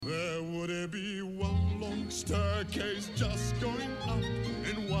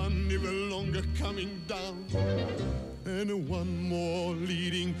are coming down, and one more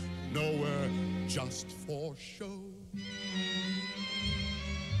leading nowhere just for show.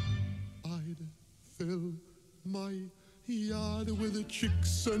 I'd fill my yard with the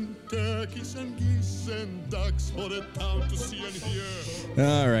chicks and turkeys and geese and ducks for the town to see and hear.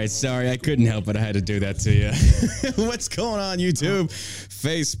 All right, sorry, I couldn't help it. I had to do that to you. What's going on, YouTube,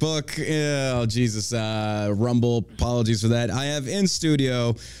 Facebook? Oh, Jesus, Rumble. Apologies for that. I have in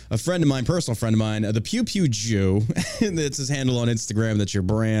studio a friend of mine, personal friend of mine, the Pew Pew Jew. That's his handle on Instagram. That's your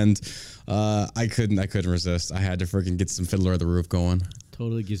brand. I couldn't resist. I had to freaking get some Fiddler on the Roof going.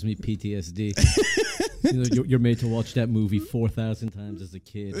 Totally gives me PTSD. You know, you're made to watch that movie 4,000 times as a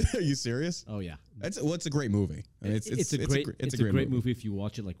kid. Are you serious? Oh yeah. It's a great movie. I mean, It's a great movie if you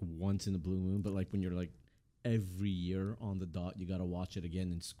watch it like once in a blue moon. But like when you're like every year on the dot, you got to watch it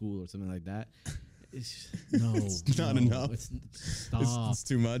again in school or something like that. It's not enough. Stop. It's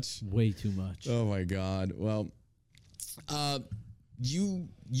too much. Way too much. Oh my God. Well,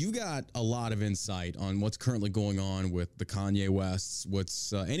 you got a lot of insight on what's currently going on with the Kanye Wests.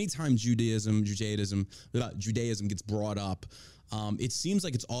 What's anytime Judaism gets brought up, it seems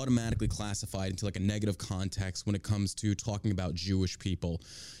like it's automatically classified into like a negative context when it comes to talking about Jewish people.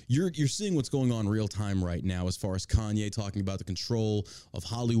 You're seeing what's going on real time right now as far as Kanye talking about the control of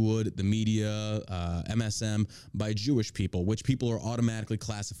Hollywood, the media, MSM by Jewish people, which people are automatically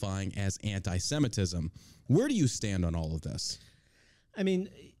classifying as anti-Semitism. Where do you stand on all of this? I mean,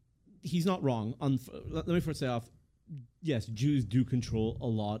 he's not wrong. Let me first say off, yes, Jews do control a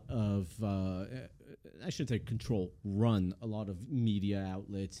lot of, I shouldn't say control, run a lot of media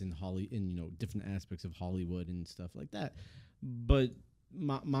outlets in different aspects of Hollywood and stuff like that. But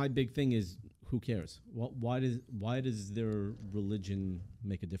my big thing is, who cares? Why does their religion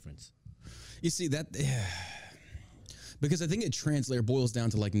make a difference? You see that. Because I think it boils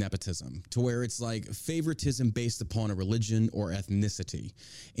down to like nepotism, to where it's like favoritism based upon a religion or ethnicity.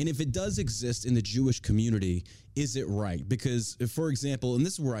 And if it does exist in the Jewish community, is it right? Because, for example, and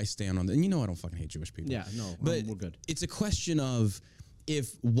this is where I stand on it, and you know I don't fucking hate Jewish people. Yeah, no, but we're good. It's a question of,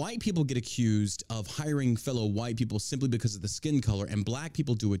 if white people get accused of hiring fellow white people simply because of the skin color, and black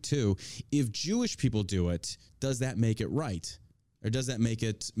people do it too, if Jewish people do it, does that make it right? Or does that make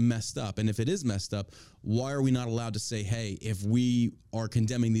it messed up? And if it is messed up, why are we not allowed to say, hey, if we are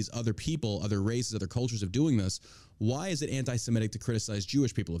condemning these other people, other races, other cultures of doing this, why is it anti-Semitic to criticize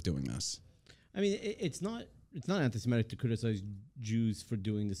Jewish people of doing this? I mean, it's not anti-Semitic to criticize Jews for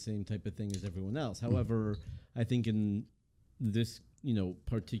doing the same type of thing as everyone else. However, I think in this,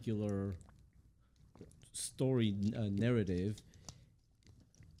 particular story narrative,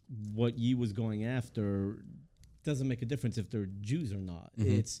 what Yi was going after doesn't make a difference if they're Jews or not.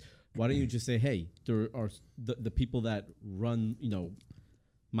 Mm-hmm. It's, why don't you just say, hey, there are the people that run,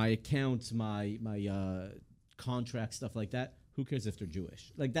 my accounts, my contracts, stuff like that. Who cares if they're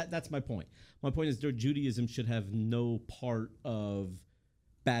Jewish? Like that's my point. My point is their Judaism should have no part of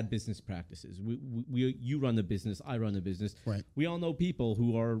bad business practices. You run a business, I run a business. Right. We all know people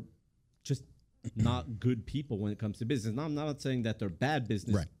who are just not good people when it comes to business. And I'm not saying that they're bad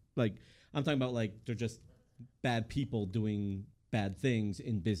business. Right. Like I'm talking about like they're just bad people doing bad things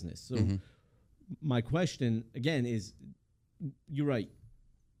in business. So my question again is, you're right.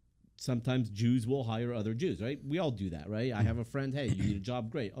 Sometimes Jews will hire other Jews, right? We all do that, right? I have a friend, hey, you need a job?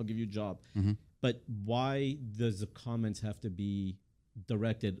 Great, I'll give you a job. But why does the comments have to be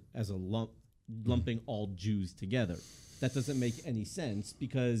directed as a lumping all Jews together? That doesn't make any sense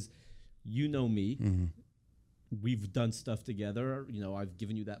because you know me. We've done stuff together. I've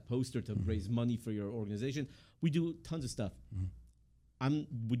given you that poster to raise money for your organization. We do tons of stuff.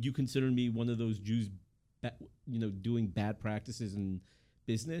 Would you consider me one of those Jews, doing bad practices in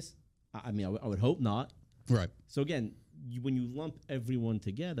business? I mean, I would hope not. Right. So again, when you lump everyone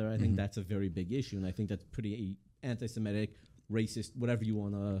together, I think that's a very big issue, and I think that's pretty anti-Semitic, racist, whatever you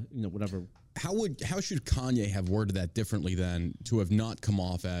want to, whatever. How should Kanye have worded that differently then to have not come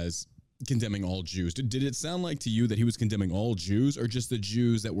off as condemning all Jews? Did it sound like to you that he was condemning all Jews, or just the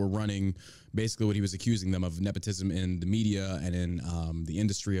Jews that were running basically what he was accusing them of, nepotism in the media and in the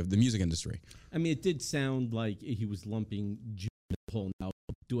industry of the music industry? I mean, it did sound like he was lumping Jews in the whole. Now,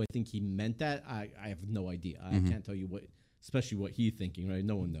 do I think he meant that? I have no idea. I can't tell you especially what he's thinking, right?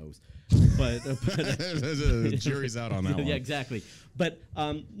 No one knows. But the jury's out on that one. Yeah, exactly. But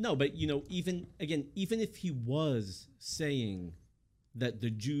no, but even if he was saying that the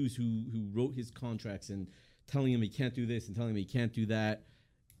Jews who wrote his contracts and telling him he can't do this and telling him he can't do that,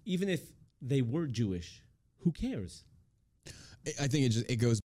 even if they were Jewish, who cares? I think it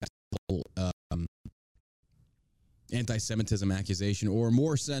goes back to the whole, anti-Semitism accusation, or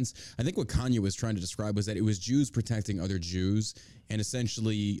more sense, I think what Kanye was trying to describe was that it was Jews protecting other Jews and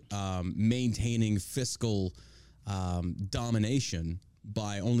essentially maintaining fiscal domination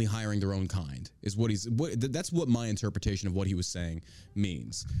by only hiring their own kind is that's what my interpretation of what he was saying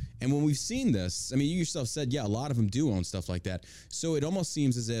means. And when we've seen this, I mean, you yourself said, yeah, a lot of them do own stuff like that. So it almost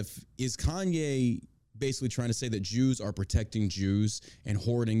seems as if, is Kanye basically trying to say that Jews are protecting Jews and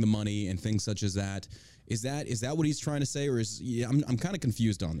hoarding the money and things such as that? Is that what he's trying to say, or I'm kind of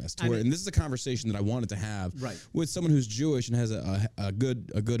confused on this? And this is a conversation that I wanted to have with someone who's Jewish and has a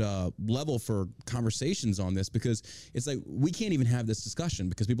good level for conversations on this, because it's like we can't even have this discussion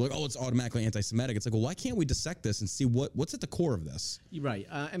because people are like, oh, it's automatically anti-Semitic. It's like, well, why can't we dissect this and see what's at the core of this? You're right.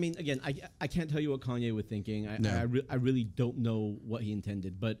 I mean, again, I can't tell you what Kanye was thinking. I really don't know what he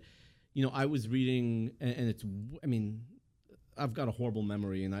intended, but I was reading, and I've got a horrible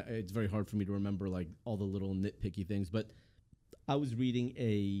memory, and it's very hard for me to remember like all the little nitpicky things. But I was reading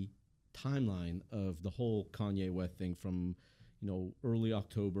a timeline of the whole Kanye West thing from early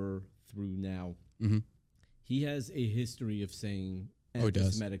October through now. Mm-hmm. He has a history of saying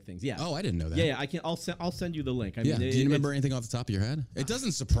anti-Semitic things. Yeah. Oh, I didn't know that. Yeah. I'll send you the link. I mean, do you remember anything off the top of your head? It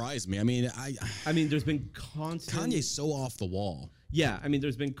doesn't surprise me. I mean, there's been constant. Kanye's so off the wall. Yeah. I mean,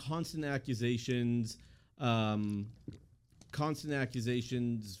 there's been constant accusations.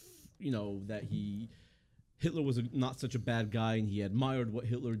 That Hitler was not such a bad guy, and he admired what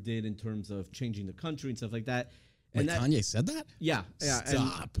Hitler did in terms of changing the country and stuff like that. And Kanye said that? Yeah.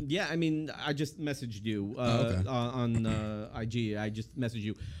 Stop. I mean, I just messaged you on IG. I just messaged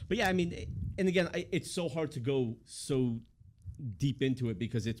you. But yeah, I mean, and again, it's so hard to go so deep into it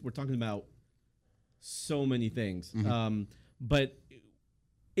because we're talking about so many things. Mm-hmm. But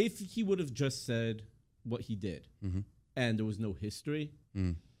if he would have just said what he did, mm-hmm. and there was no history,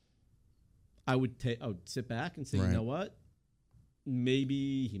 I would sit back and say, you know what?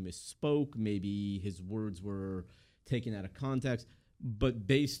 Maybe he misspoke. Maybe his words were taken out of context. But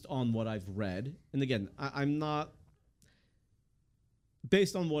based on what I've read, and again, I'm not...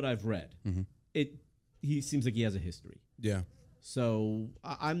 Based on what I've read, mm-hmm. He seems like he has a history. Yeah. So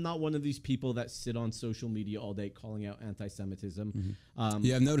I'm not one of these people that sit on social media all day calling out anti-Semitism. Mm-hmm.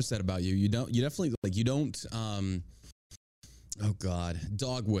 Yeah, I've noticed that about you. You definitely oh God,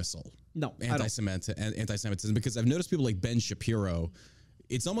 dog whistle. No, anti-Semitism, because I've noticed people like Ben Shapiro.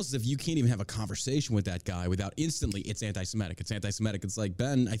 It's almost as if you can't even have a conversation with that guy without instantly, it's anti-Semitic. It's anti-Semitic. It's like,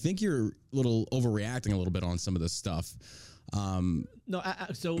 Ben, I think you're a little overreacting a little bit on some of this stuff.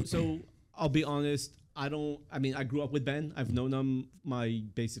 So I'll be honest. I grew up with Ben. I've known him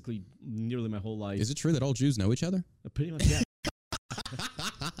nearly my whole life. Is it true that all Jews know each other? Pretty much, yeah.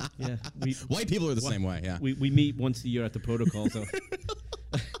 Yeah, white people are the same way. Yeah, we meet once a year at the protocol. So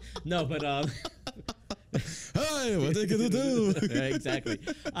no, but hey, what are they gonna do? Exactly.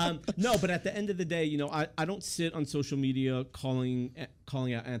 No, but at the end of the day, I don't sit on social media calling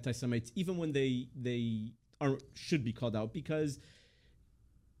out anti-Semites, even when they should be called out, because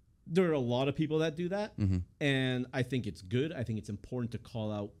there are a lot of people that do that, mm-hmm. and I think it's good. I think it's important to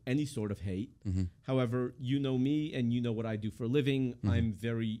call out any sort of hate. Mm-hmm. However, you know me, and you know what I do for a living. Mm-hmm. I'm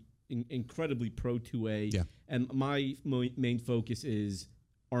very incredibly pro-2A, and my main focus is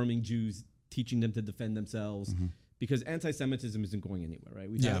arming Jews, teaching them to defend themselves, mm-hmm. because anti-Semitism isn't going anywhere, right?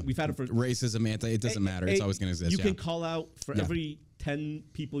 We've had it for racism, it doesn't matter. It's always going to exist. You can call out for every 10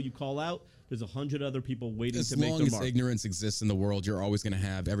 people you call out. There's 100 other people waiting to make their mark. As long as ignorance exists in the world, you're always going to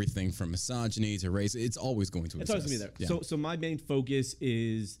have everything from misogyny to race. It's always going to exist. It's always going to be there. Yeah. So my main focus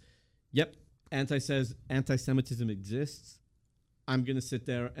is, anti-Semitism exists. I'm going to sit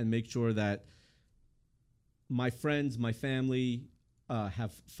there and make sure that my friends, my family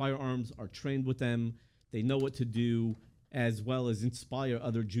have firearms, are trained with them. They know what to do, as well as inspire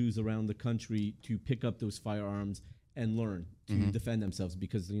other Jews around the country to pick up those firearms and learn to mm-hmm. defend themselves,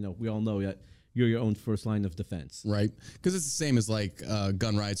 because we all know that you're your own first line of defense. Right. Because it's the same as like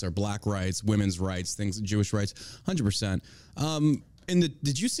gun rights or black rights, women's rights, Jewish rights, 100%.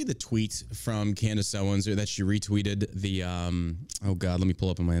 Did you see the tweet from Candace Owens that she retweeted the, oh God, let me pull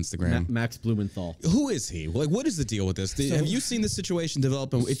up on my Instagram. Max Blumenthal. Who is he? Like, what is the deal with this? Have you seen this situation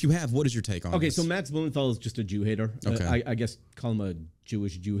develop? And if you have, what is your take on this? Okay, so Max Blumenthal is just a Jew hater. Okay. I guess call him a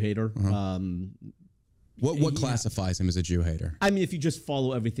Jewish Jew hater. Uh-huh. What classifies him as a Jew hater? I mean, if you just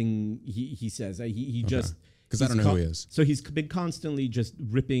follow everything he says, he just... Because I don't know who he is. So he's been constantly just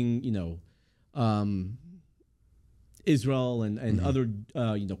ripping, Israel and other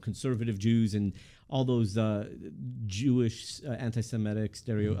conservative Jews and all those Jewish anti-Semitic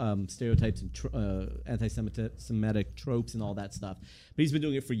stereotypes and anti-Semitic tropes and all that stuff. But he's been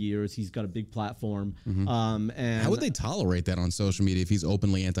doing it for years. He's got a big platform. And How would they tolerate that on social media if he's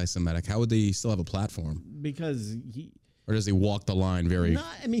openly anti-Semitic? How would they still have a platform? Because or does he walk the line very?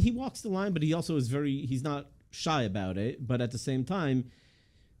 He walks the line, but he also is he's not shy about it. But at the same time,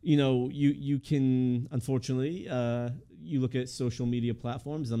 you can, unfortunately, you look at social media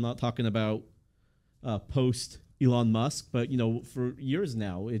platforms. I'm not talking about post Elon Musk, but for years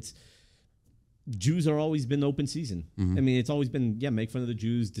now, Jews are always been open season. It's always been make fun of the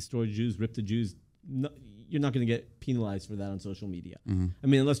Jews, destroy the Jews, rip the Jews. No, you're not going to get penalized for that on social media.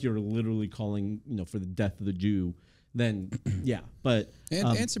 Unless you're literally calling for the death of the Jew, then yeah. But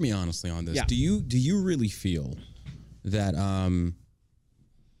answer me honestly on this. Yeah. Do you really feel that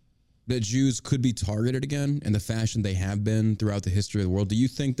that Jews could be targeted again in the fashion they have been throughout the history of the world? Do you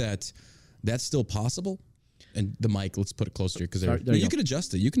think that that's still possible? And the mic, let's put it closer to you because you can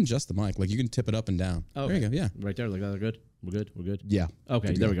adjust it. You can adjust the mic, like you can tip it up and down. Oh, there you go. Yeah, right there, like that. Good. We're good. Yeah.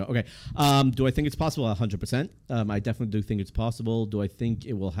 Okay. There we go. Okay. Do I think it's possible? 100%. I definitely do think it's possible. Do I think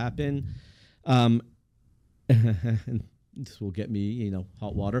it will happen? This will get me,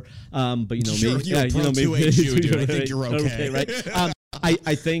 hot water. But sure, maybe, you're pro maybe 2A Jew, dude. I think you're okay. Right.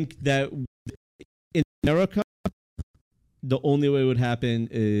 I think that in America, the only way it would happen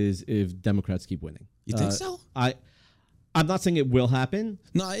is if Democrats keep winning. You think so? I'm not saying it will happen.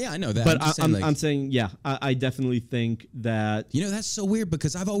 No, yeah, I know that. But I'm saying, yeah, I definitely think that. That's so weird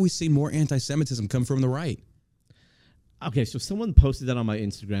because I've always seen more anti-Semitism come from the right. Okay, so someone posted that on my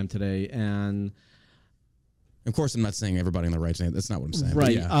Instagram today, and of course, I'm not saying everybody on the right. That's not what I'm saying.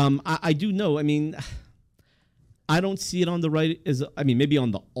 Right. Yeah. I do know. I don't see it on the right as maybe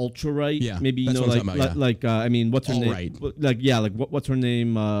on the ultra right. Yeah. Maybe that's what I'm talking about, what's her name? Right. What's her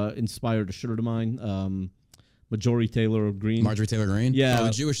name? Inspired a shirt of mine. Marjorie Taylor Greene. Marjorie Taylor Greene. Yeah. Oh,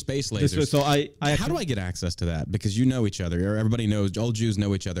 the Jewish space lasers. So how do I get access to that? Because you know each other. Everybody knows. All Jews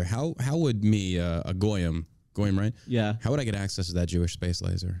know each other. How would me, a goyim, right? Yeah. How would I get access to that Jewish space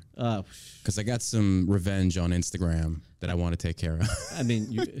laser? Because I got some revenge on Instagram that I want to take care of.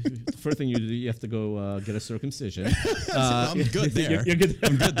 The first thing you have to go get a circumcision. I'm good there. You're good.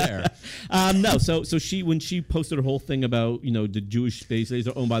 I'm good there. No. So when she posted her whole thing about the Jewish space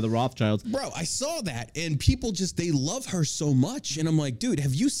laser owned by the Rothschilds. Bro, I saw that and people they love her so much, and I'm like, dude,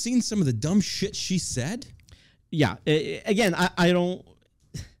 have you seen some of the dumb shit she said? Yeah. Again, I don't.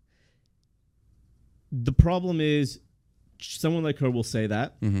 The problem is, someone like her will say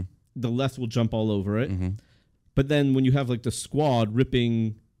that. Mm-hmm. The left will jump all over it. Mm-hmm. But then when you have the squad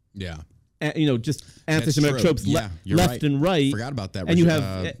ripping, just anti-Semitic tropes left and right. Forgot about that. And you have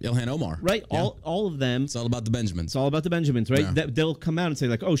Ilhan Omar, right? Yeah. All of them. It's all about the Benjamins. It's all about the Benjamins, right? Yeah. They'll come out and say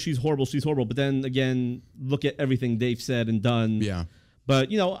oh, she's horrible. But then again, look at everything they've said and done. Yeah. But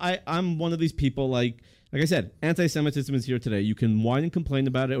I'm one of these people. Like I said, anti-Semitism is here today. You can whine and complain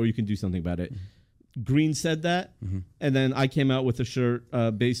about it, or you can do something about it. Green said that, and then I came out with a shirt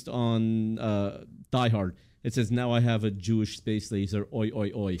based on Die Hard. It says, "Now I have a Jewish space laser." Oi,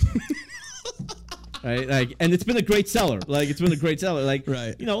 oi, oi. Right, and it's been a great seller. Right.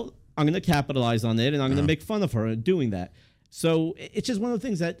 I'm going to capitalize on it, and I'm going to make fun of her doing that. So it's just one of the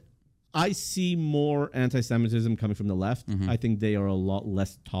things that I see more anti-Semitism coming from the left. I think they are a lot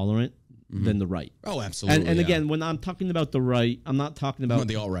less tolerant than the right. Oh, absolutely. And again, when I'm talking about the right, I'm not talking about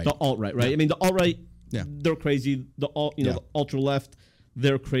the alt-right. The alt-right, right? Yeah. The alt-right, yeah, they're crazy. The ultra-left,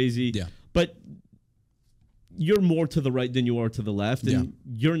 they're crazy. Yeah. But you're more to the right than you are to the left, and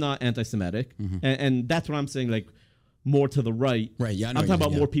you're not anti-Semitic. And that's what I'm saying, more to the right. Right, yeah. I'm talking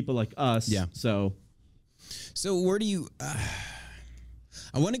about more people like us. Yeah. So where do you...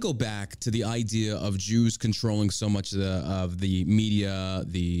 I want to go back to the idea of Jews controlling so much of the media,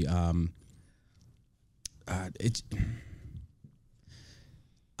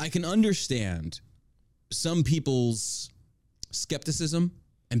 I can understand some people's skepticism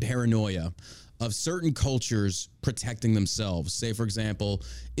and paranoia of certain cultures protecting themselves. Say, for example,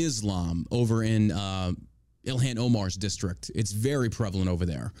 Islam over in Ilhan Omar's district. It's very prevalent over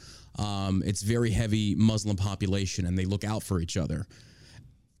there. It's very heavy Muslim population, and they look out for each other.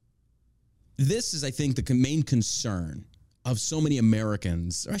 This is, I think, the main concern of so many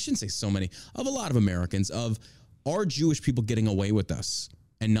Americans, or I shouldn't say so many, of a lot of Americans, of are Jewish people getting away with this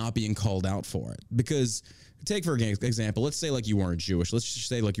and not being called out for it? Because take, for example, let's say you weren't Jewish. Let's just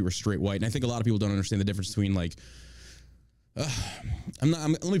say you were straight white. And I think a lot of people don't understand the difference between let me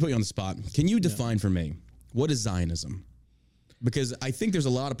put you on the spot. Can you define for me, what is Zionism? Because I think there's a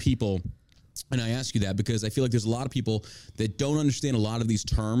lot of people And I ask you that because I feel like there's a lot of people that don't understand a lot of these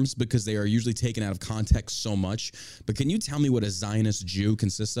terms because they are usually taken out of context so much. But can you tell me what a Zionist Jew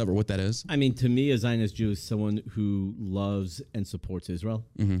consists of or what that is? I mean, to me, a Zionist Jew is someone who loves and supports Israel.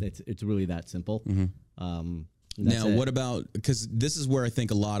 It's really that simple. Now, what about, because this is where I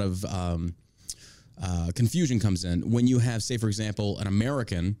think a lot of confusion comes in. When you have, say, for example, an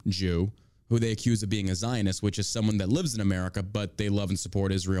American Jew who they accuse of being a Zionist, which is someone that lives in America, but they love and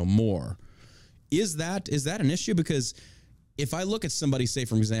support Israel more. Is that an issue? Because if I look at somebody, say,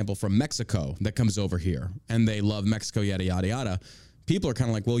 for example, from Mexico that comes over here and they love Mexico, yada, yada, yada, people are kind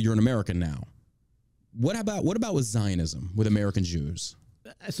of like, well, you're an American now. What about with Zionism, with American Jews?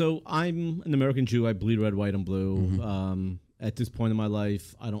 So I'm an American Jew. I bleed red, white, and blue. At this point in my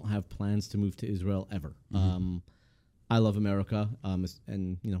life, I don't have plans to move to Israel ever. I love America,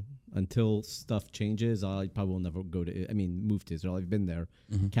 and until stuff changes, I probably will never move to Israel. I've been there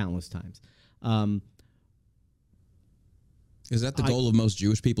countless times. Is that the goal of most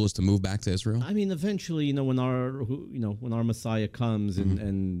Jewish people, is to move back to Israel? I mean, eventually, when our Messiah comes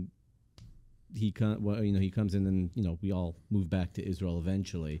and he comes in, and we all move back to Israel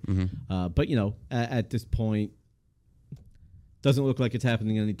eventually. But at this point, doesn't look like it's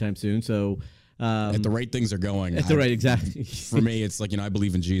happening anytime soon. So at the rate things are going, exactly. For me, it's like I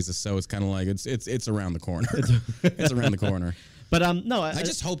believe in Jesus, so it's kind of like it's around the corner. It's around the corner. But no, I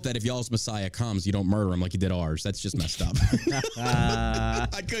just hope that if y'all's Messiah comes, you don't murder him like you did ours. That's just messed up.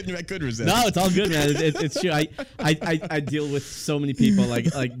 I couldn't resist. No, it's all good, man. It's true. I deal with so many people, like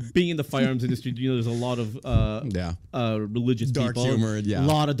being in the firearms industry. There's a lot of religious dark people, humor, a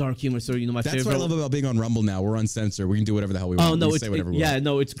lot of dark humor. So my that's favorite. what I love about being on Rumble now. We're uncensored. We can do whatever the hell we want. Oh no, we say whatever we want.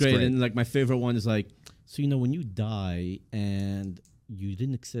 No, it's great. And like my favorite one is like, so when you die and you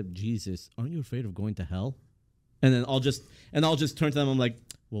didn't accept Jesus, aren't you afraid of going to hell? And then I'll just turn to them. I'm like,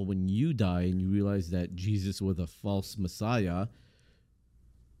 well, when you die and you realize that Jesus was a false Messiah,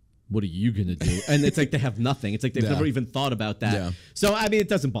 what are you gonna do? And it's like they have nothing. It's like they've never even thought about that. Yeah. So I mean, it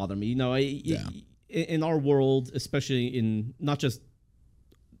doesn't bother me. In our world, especially in not just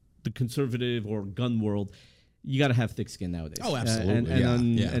the conservative or gun world, you got to have thick skin nowadays. Oh, absolutely.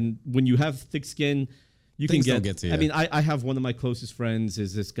 And when you have thick skin, you Things can don't get to you. I mean, I have one of my closest friends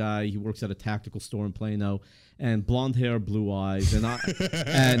is this guy. He works at a tactical store in Plano, and blonde hair, blue eyes, and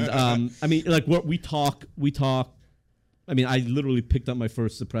I mean, like we talk. I mean, I literally picked up my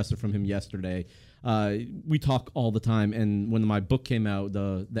first suppressor from him yesterday. We talk all the time, and when my book came out,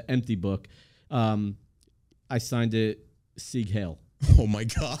 the empty book, I signed it Sieg Heil. Oh my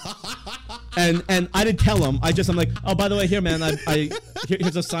God. And I didn't tell him. I'm like, oh, by the way, here, man,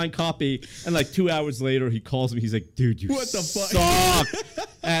 here's a signed copy. And like 2 hours later, he calls me. He's like, dude, you what the fuck? Suck.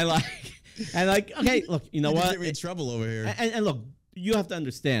 and like, okay, look, you know what? Get me in trouble over here. And look, you have to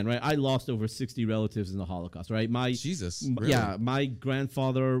understand, right? I lost over 60 relatives in the Holocaust, right? Jesus, really? Yeah, my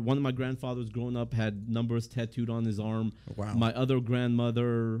grandfather, one of my grandfathers growing up had numbers tattooed on his arm. Wow. My other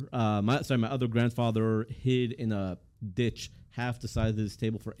grandmother, my other grandfather hid in a ditch half the size of this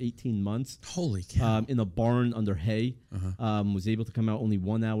table for 18 months. Holy cow. In a barn under hay. Was able to come out only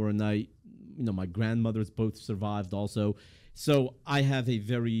 1 hour a night. My grandmothers both survived also. So I have a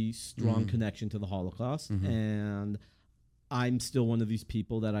very strong connection to the Holocaust. And I'm still one of these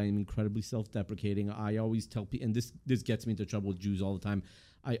people that I am incredibly self-deprecating. I always tell people, and this gets me into trouble with Jews all the time.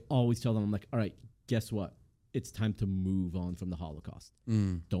 I always tell them, I'm like, all right, guess what? It's time to move on from the Holocaust.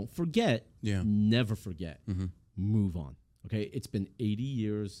 Don't forget. Yeah. Never forget. Move on. Okay, it's been 80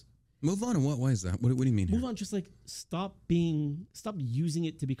 years. Move on, and what? Why is that? What do you mean here? Move on, just like stop using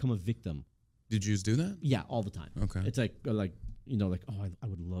it to become a victim. Do Jews do that? Yeah, all the time. Okay. It's like oh, I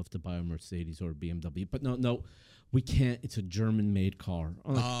would love to buy a Mercedes or a BMW, but no, we can't. It's a German-made car.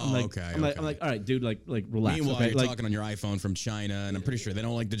 I'm like, all right, dude, like relax. Meanwhile, you're talking on your iPhone from China, and I'm pretty sure they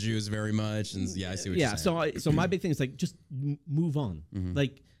don't like the Jews very much. And yeah, I see what you're saying. So my big thing is like just move on.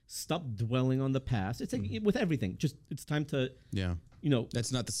 Like. Stop dwelling on the past. It's like with everything. Just it's time to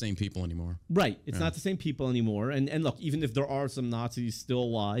that's not the same people anymore. Right. It's not the same people anymore. And look, even if there are some Nazis still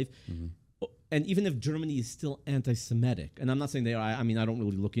alive, and even if Germany is still anti-Semitic, and I'm not saying they are. I mean, I don't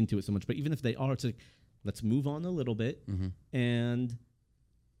really look into it so much, but even if they are, it's like let's move on a little bit and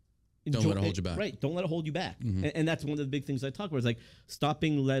don't let it hold you back. Right. Don't let it hold you back. And that's one of the big things I talk about. Is like stop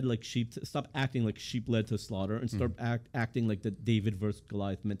being led like sheep. Stop acting like sheep led to slaughter, and start acting like the David versus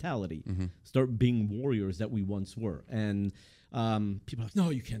Goliath mentality. Start being warriors that we once were. And people are like,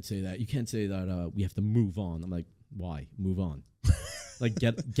 no, you can't say that. You can't say that. We have to move on. I'm like, why? Move on. Like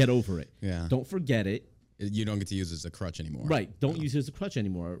get over it. Yeah. Don't forget it. You don't get to use it as a crutch anymore. Right. Don't use it as a crutch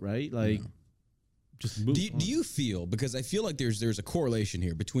anymore. Right. Like. just move. Do you feel, because I feel like there's a correlation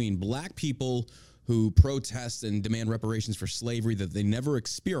here between black people who protest and demand reparations for slavery that they never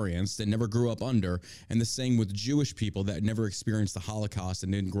experienced and never grew up under, and the same with Jewish people that never experienced the Holocaust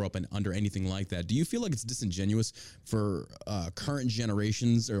and didn't grow up under anything like that. Do you feel like it's disingenuous for current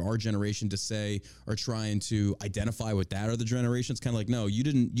generations or our generation to say or trying to identify with that other generation? It's kind of like, no, you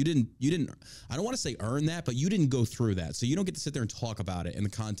didn't. I don't want to say earn that, but you didn't go through that, so you don't get to sit there and talk about it in the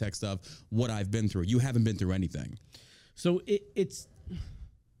context of what I've been through. You haven't been through anything. So it's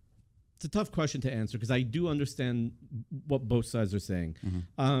a tough question to answer because I do understand what both sides are saying.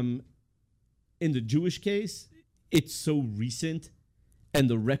 In the Jewish case, it's so recent and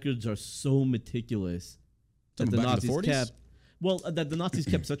the records are so meticulous that the Nazis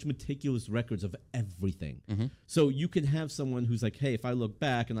kept such meticulous records of everything. So you can have someone who's like, hey, if I look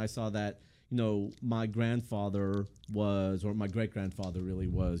back and I saw that, my grandfather was, or my great-grandfather really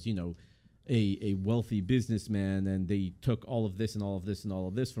was, a wealthy businessman, and they took all of this and all of this and all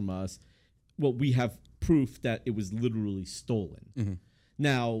of this from us. Well, we have proof that it was literally stolen.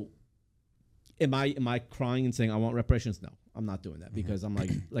 Now, am I crying and saying I want reparations? No, I'm not doing that because I'm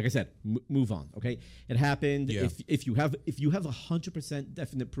like I said, move on. Okay, it happened. Yeah. If you have 100%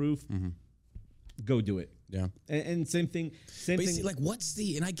 definite proof, go do it. Yeah, and same thing. See, like, what's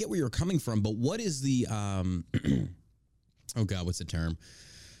the? And I get where you're coming from, but what is the? Oh God, what's the term?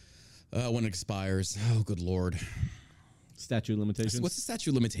 When it expires? Oh, good Lord. Statute of limitations. What's the statute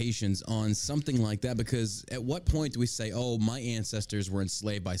of limitations on something like that? Because at what point do we say, oh, my ancestors were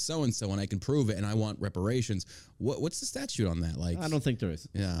enslaved by so-and-so and I can prove it and I want reparations? What's the statute on that? Like, I don't think there is.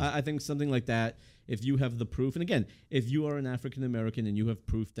 Yeah. I think something like that, if you have the proof, and again, if you are an African-American and you have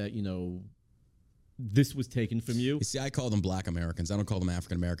proof that, this was taken from you. You see, I call them Black Americans. I don't call them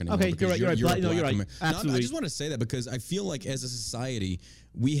African American anymore. Okay, you're right. You're right. Absolutely. No, I just want to say that because I feel like as a society,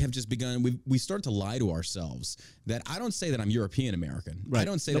 we have just begun. We start to lie to ourselves. That I don't say that I'm European American. Right. I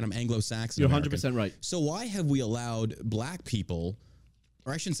don't say that I'm Anglo-Saxon. You're American. 100% right. So why have we allowed Black people?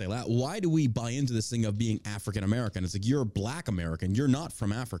 Or I shouldn't say that. Why do we buy into this thing of being African American? It's like, you're Black American. You're not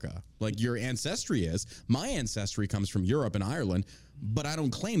from Africa. Like, your ancestry is. My ancestry comes from Europe and Ireland, but I don't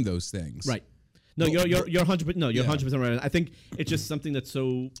claim those things. Right. No, you're 100%. No, you're 100% right. I think it's just something that's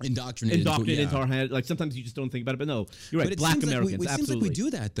so indoctrinated into our head. Like, sometimes you just don't think about it. But no, you're right. But Black Americans, it absolutely. seems like we do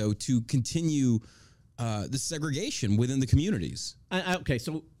that though to continue the segregation within the communities. Okay,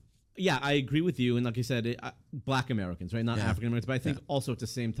 so yeah, I agree with you. And like I said, Black Americans, right? Not African Americans. But I think also at the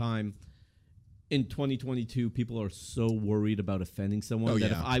same time, in 2022, people are so worried about offending someone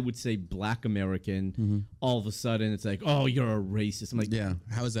that if I would say Black American, all of a sudden it's like, oh, you're a racist. I'm like, yeah,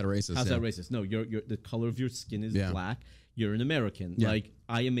 how is that racist? How's that racist? No, you're the color of your skin is black. You're an American. Yeah. Like,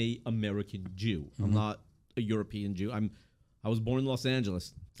 I am a American Jew. I'm not a European Jew. I was born in Los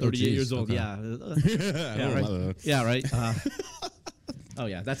Angeles, 38 years old. Okay. Yeah, right. Yeah, right. Oh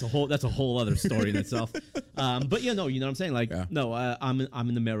yeah, that's a whole other story in itself. But you know what I'm saying. Like, no, I'm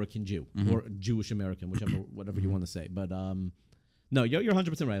an American Jew or Jewish American, whatever you want to say. But no, you're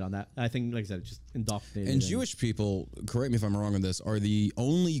 100% right on that. I think, like I said, it's just indoctrinated. And Jewish people, correct me if I'm wrong on this, are the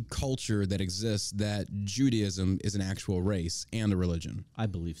only culture that exists that Judaism is an actual race and a religion. I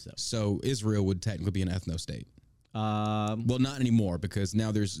believe so. So Israel would technically be an ethno-state. Well, not anymore, because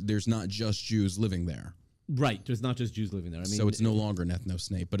now there's not just Jews living there. Right, there's not just Jews living there. I mean, so it's no longer an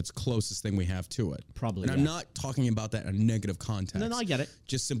ethno-state, but it's the closest thing we have to it. Probably. And I'm not talking about that in a negative context. No, I get it.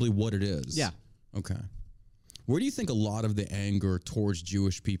 Just simply what it is. Yeah. Okay. Where do you think a lot of the anger towards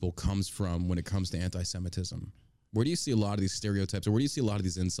Jewish people comes from when it comes to anti-Semitism? Where do you see a lot of these stereotypes, or where do you see a lot of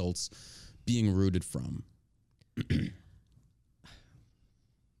these insults being rooted from?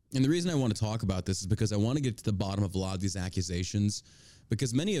 And the reason I want to talk about this is because I want to get to the bottom of a lot of these accusations,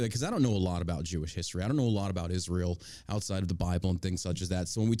 because because I don't know a lot about Jewish history. I don't know a lot about Israel outside of the Bible and things such as that.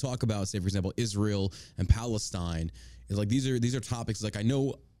 So when we talk about, say, for example, Israel and Palestine, it's like these are topics like I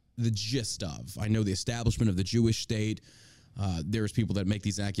know the gist of. I know the establishment of the Jewish state. There's people that make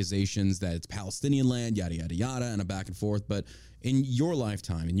these accusations that it's Palestinian land, yada, yada, yada, and a back and forth. But in your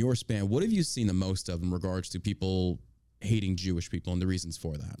lifetime, in your span, what have you seen the most of in regards to people hating Jewish people and the reasons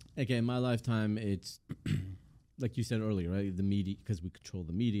for that? Okay, in my lifetime, it's like you said earlier, right? The media, because we control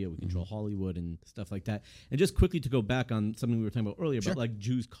the media, we control Hollywood and stuff like that. And just quickly to go back on something we were talking about earlier about like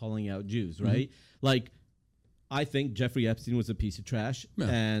Jews calling out Jews, right? Like, I think Jeffrey Epstein was a piece of trash. Yeah.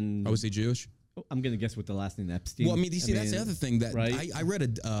 And was he Jewish? I'm going to guess with the last name Epstein. Well, I mean, that's the other thing that I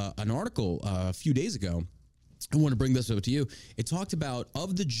read an article a few days ago. I want to bring this over to you. It talked about,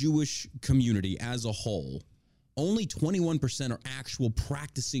 of the Jewish community as a whole, only 21% are actual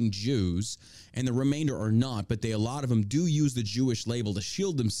practicing Jews, and the remainder are not, but a lot of them do use the Jewish label to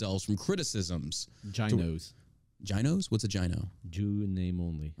shield themselves from criticisms. Gynos. Gynos? What's a gyno? Jew in name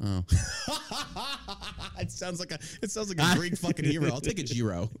only. Oh. It sounds like a Greek fucking hero. I'll take a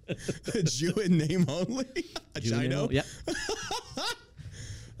gyro. A Jew in name only? A gyno? Yep.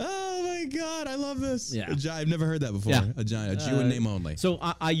 Oh my God, I love this. Yeah. I've never heard that before. Yeah. A Jew in name only. So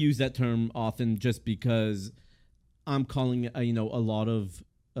I use that term often just because I'm calling a lot of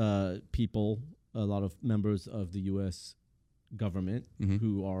people, a lot of members of the U.S. government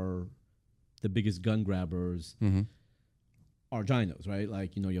who are the biggest gun grabbers are gynos, right?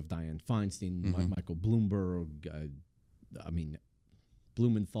 Like, you have Dianne Feinstein, Michael Bloomberg,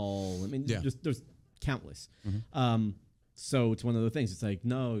 Blumenthal. There's countless. So it's one of the things. It's like,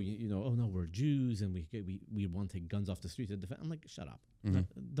 no, oh no, we're Jews and we want to take guns off the streets to defend. I'm like, shut up.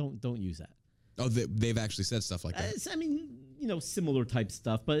 Don't use that. Oh, they've actually said stuff like that. Similar type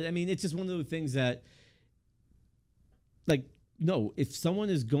stuff. But it's just one of the things that, like, no, if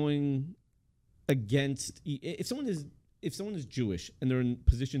someone is going against, if someone is Jewish and they're in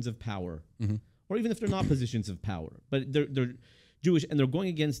positions of power, or even if they're not positions of power, but they're Jewish and they're going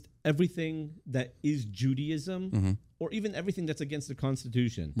against everything that is Judaism, or even everything that's against the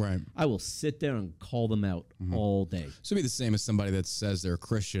Constitution, right? I will sit there and call them out all day. So it'd be the same as somebody that says they're a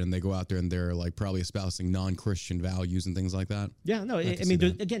Christian and they go out there and they're like probably espousing non-Christian values and things like that. Yeah, no,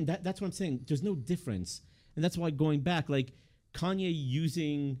 that's what I'm saying. There's no difference, and that's why going back, like Kanye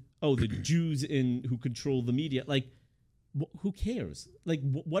using the Jews who control the media, like who cares? Like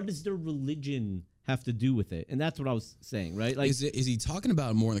what does their religion have to do with it? And that's what I was saying, right? Like, is he talking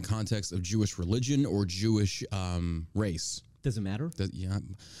about more in the context of Jewish religion or Jewish race? Doesn't matter. Yeah.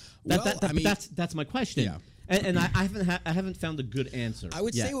 That's my question. Yeah. And I haven't found a good answer. I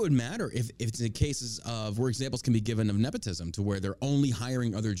would say it would matter if it's in cases of where examples can be given of nepotism to where they're only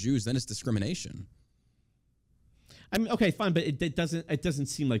hiring other Jews, then it's discrimination. I mean, okay, fine, but it doesn't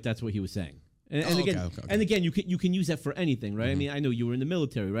seem like that's what he was saying. And again, you can use that for anything, right? I mean, I know you were in the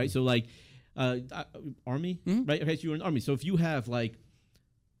military, right? So like, army, right? Okay, so you're in the army. So if you have like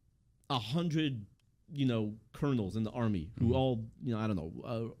 100, colonels in the army who all,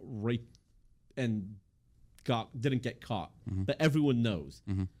 raped and didn't get caught, but everyone knows,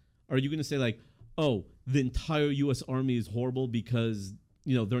 are you going to say like, oh, the entire U.S. Army is horrible because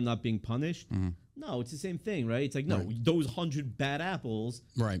they're not being punished? No, it's the same thing, right? It's like, no, those 100 bad apples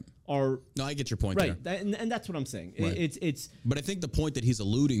are... No, I get your point there. And that's what I'm saying. Right. It's. But I think the point that he's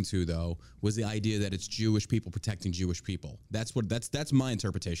alluding to, though, was the idea that it's Jewish people protecting Jewish people. That's my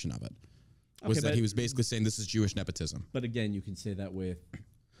interpretation of it. He was basically saying this is Jewish nepotism. But again, you can say that with...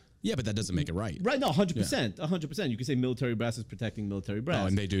 Yeah, but that doesn't make it right. Right, no, 100%. 100%. You can say military brass is protecting military brass. Oh,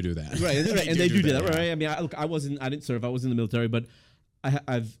 and they do that. Right, and they do that, right? I mean, I didn't serve. I was in the military, but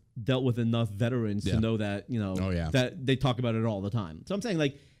I've dealt with enough veterans to know that, that they talk about it all the time. So I'm saying,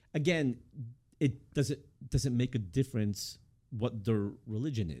 like, again, it doesn't make a difference what their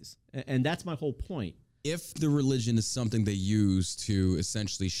religion is. And that's my whole point. If the religion is something they use to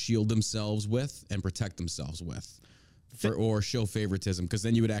essentially shield themselves with and protect themselves with, or show favoritism, because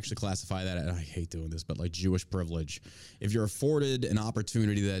then you would actually classify that, and I hate doing this, but like Jewish privilege. If you're afforded an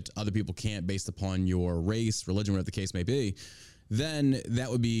opportunity that other people can't based upon your race, religion, whatever the case may be, then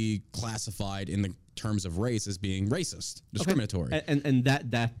that would be classified in the terms of race as being racist, discriminatory. Okay. And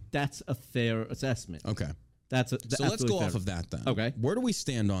that's a fair assessment. Okay. So let's go off of that then. Okay. Where do we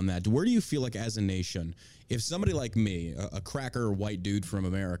stand on that? Where do you feel like as a nation, if somebody like me, a cracker white dude from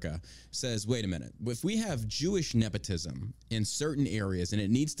America, says, wait a minute, if we have Jewish nepotism in certain areas and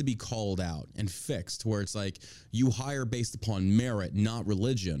it needs to be called out and fixed where it's like you hire based upon merit, not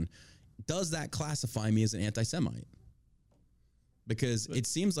religion, does that classify me as an anti-Semite? Because it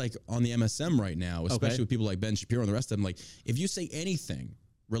seems like on the MSM right now, especially with people like Ben Shapiro and the rest of them, like if you say anything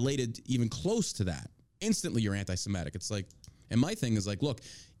related even close to that, instantly you're anti-Semitic. It's like, and my thing is like, look,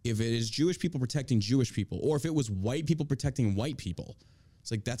 if it is Jewish people protecting Jewish people, or if it was white people protecting white people,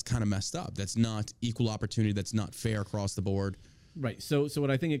 it's like, that's kind of messed up. That's not equal opportunity. That's not fair across the board. Right. So what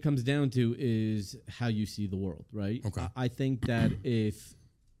I think it comes down to is how you see the world, right? Okay. I think that if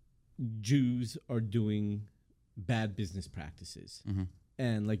Jews are doing bad business practices,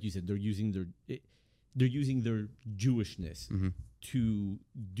 and like you said, they're using their Jewishness to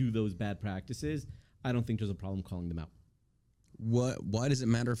do those bad practices, I don't think there's a problem calling them out. Why does it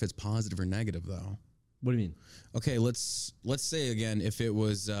matter if it's positive or negative, though? What do you mean? Okay, let's say again, if it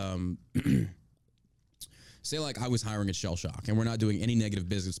was say like I was hiring at Shell Shock and we're not doing any negative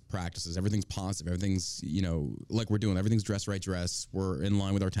business practices. Everything's positive. Everything's, like we're doing. Everything's dress right dress. We're in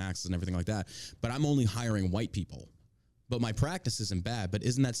line with our taxes and everything like that. But I'm only hiring white people. But my practice isn't bad. But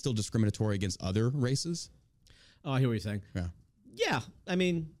isn't that still discriminatory against other races? Oh, I hear what you're saying. Yeah. Yeah. I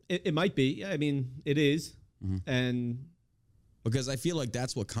mean, it might be. I mean, it is. And because I feel like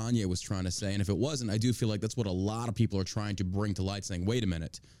that's what Kanye was trying to say. And if it wasn't, I do feel like that's what a lot of people are trying to bring to light, saying, wait a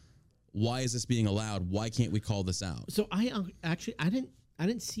minute. Why is this being allowed? Why can't we call this out? So I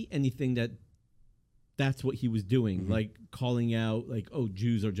didn't see anything that's what he was doing, like calling out like, oh,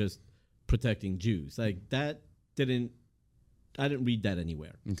 Jews are just protecting Jews. Like I didn't read that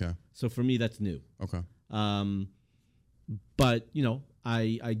anywhere. Okay. So for me, that's new. Okay. But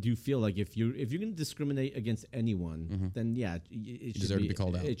I do feel like if you're going to discriminate against anyone, then yeah, it should deserves to be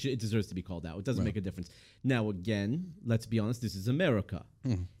called out. It deserves to be called out. It doesn't make a difference. Now again, let's be honest. This is America.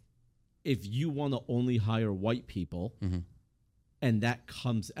 If you want to only hire white people, and that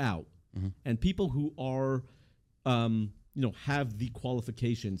comes out, and people who are, have the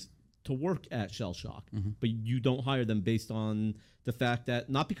qualifications to work at Shell Shock, but you don't hire them based on the fact that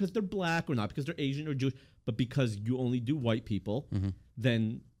not because they're black or not because they're Asian or Jewish, but because you only do white people,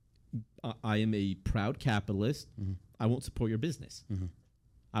 then I am a proud capitalist. I won't support your business.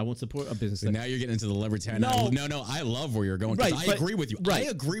 I won't support a business. So now you're getting into the libertarian. No, I love where you're going. Right, I agree with you. Right, I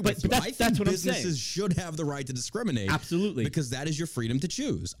agree with you. I think businesses should have the right to discriminate. Absolutely. Because that is your freedom to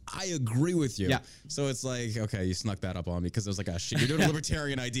choose. I agree with you. Yeah. So it's like, okay, you snuck that up on me because it was like, oh, shit, you're doing a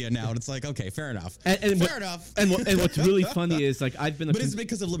libertarian idea now. And it's like, okay, fair enough. Fair enough. And what's really funny is like I've been But is it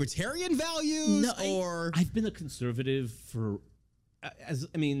because of libertarian values? No, I've been a conservative for...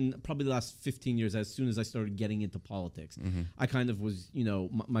 probably the last 15 years, as soon as I started getting into politics, I kind of was,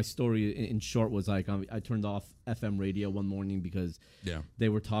 my story in short was like, I turned off FM radio one morning because they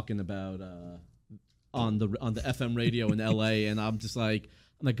were talking about on the FM radio in LA. And I'm like,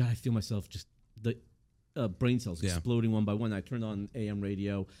 God, I feel myself just the brain cells exploding one by one. I turned on AM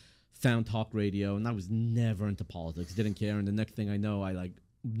radio, found talk radio, and I was never into politics, didn't care. And the next thing I know, I like,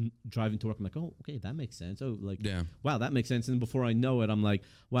 driving to work, I'm like, oh, okay, that makes sense. Oh, like, wow, that makes sense. And before I know it, I'm like,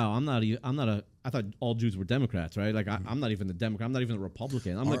 wow, I thought all Jews were Democrats, right? Like, I'm not even a Democrat. I'm not even a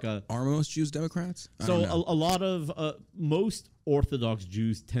Republican. Are most Jews Democrats? So a lot of most Orthodox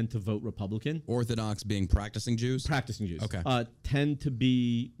Jews tend to vote Republican. Orthodox being practicing Jews? Practicing Jews. Okay. Tend to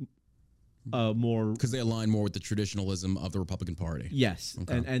be more because they align more with the traditionalism of the Republican Party. Yes.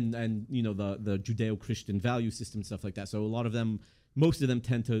 Okay. And the Judeo-Christian value system, stuff like that. So a lot of them, most of them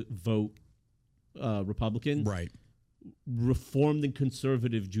tend to vote Republican. Right. Reformed and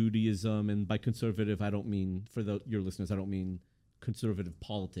conservative Judaism, and by conservative, I don't mean, for your listeners, I don't mean conservative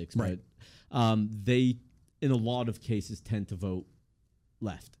politics, right. But they, in a lot of cases, tend to vote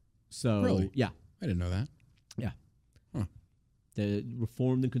left. So, really? Yeah. I didn't know that. Yeah. Huh. The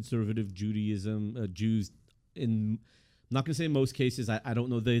Reformed and conservative Judaism, Jews, I'm not going to say in most cases, I don't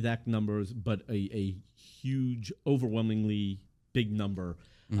know the exact numbers, but a huge, overwhelmingly big number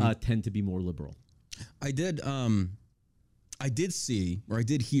tend to be more liberal. I did see, or I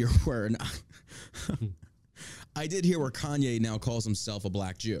did hear where I did hear where Kanye now calls himself a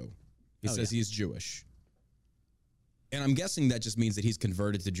black Jew. He says he's Jewish. And I'm guessing that just means that he's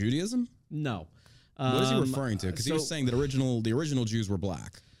converted to Judaism? No. What is he referring to? Because he was saying that the original Jews were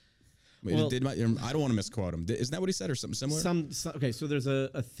black. Well, I don't want to misquote him. Isn't that what he said, or something similar? Okay, so there's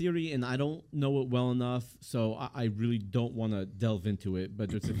a theory, and I don't know it well enough, so I really don't want to delve into it.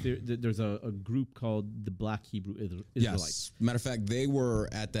 But there's a group called the Black Hebrew Israelites. Yes, matter of fact, they were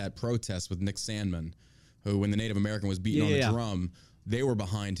at that protest with Nick Sandmann, who, when the Native American was beating on the drum, they were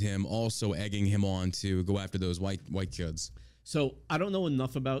behind him, also egging him on to go after those white kids. So I don't know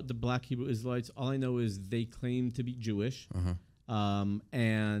enough about the Black Hebrew Israelites. All I know is they claim to be Jewish,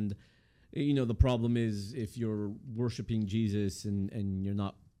 and the problem is if you're worshiping Jesus and you're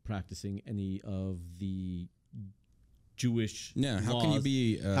not practicing any of the Jewish laws, how can you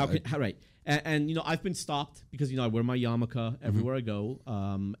be right? And I've been stopped because I wear my yarmulke everywhere I go,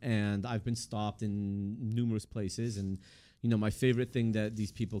 and I've been stopped in numerous places. And my favorite thing that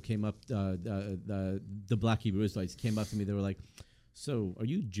these people came up, the Black Hebrew Israelites came up to me. They were like, "So, are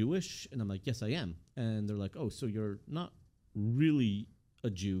you Jewish?" And I'm like, "Yes, I am." And they're like, "Oh, so you're not really a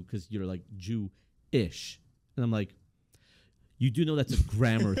Jew because you're like Jew-ish." And I'm like, you do know that's a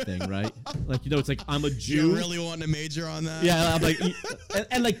grammar thing, right? Like, it's like, I'm a Jew. You really want to major on that? Yeah, I'm like,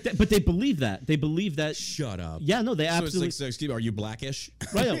 and like, but they believe that. They believe that. Shut up. Yeah, no, they absolutely. So it's like, excuse me, are you blackish?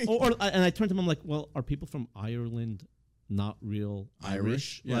 Right. And I turned to them, I'm like, well, are people from Ireland not real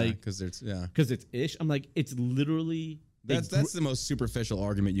Irish? Yeah, because it's because it's ish. I'm like, it's literally That's the most superficial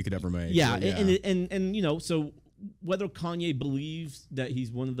argument you could ever make. Yeah, So, and you know, so whether Kanye believes that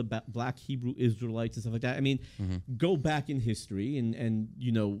he's one of the black Hebrew Israelites and stuff like that, I mean, go back in history, and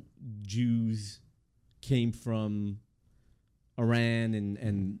you know, Jews came from Iran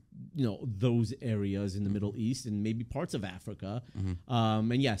and you know, those areas in the Middle East and maybe parts of Africa.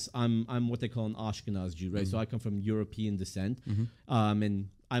 And yes, I'm what they call an Ashkenaz Jew, right? So I come from European descent, and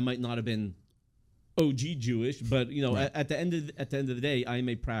I might not have been OG Jewish, but you know, at the end of the day, I am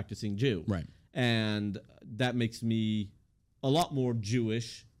a practicing Jew, right? And that makes me a lot more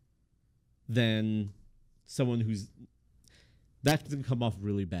Jewish than someone who's that can come off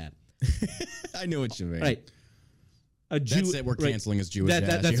really bad. I know what you mean. Right. A Jew, that's it. We're canceling as Jewish.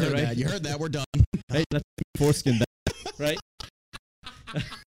 That's you heard it, right? that. You heard that. We're done. Hey, let's foreskin that, right?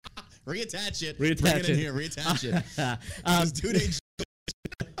 Reattach it. Reattach Bring it in it. here. Reattach it.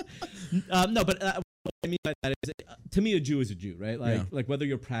 Dude, no, but what I mean by that is, to me, a Jew is a Jew, right? Like whether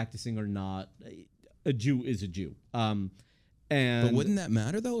you're practicing or not, a Jew is a Jew. And but wouldn't that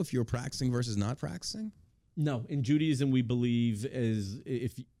matter though if you're practicing versus not practicing? No, in Judaism we believe is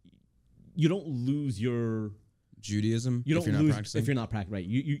if you don't lose your Judaism, you don't if you're lose not practicing? if you're not practicing, right?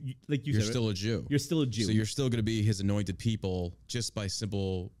 You like you you're said, still a Jew. You're still a Jew. So you're still going to be his anointed people just by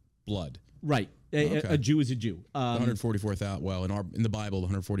simple blood. Right. A Jew is a Jew. 144,000. Well, in the Bible,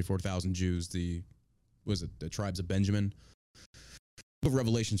 144,000 Jews. The tribes of Benjamin. Of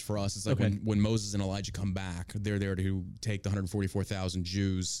Revelations for us, it's like when Moses and Elijah come back, they're there to take the 144,000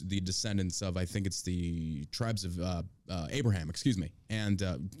 Jews, the descendants of, I think it's the tribes of Abraham, excuse me. And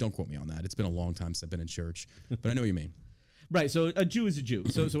don't quote me on that. It's been a long time since I've been in church, but I know what you mean. Right. So a Jew is a Jew.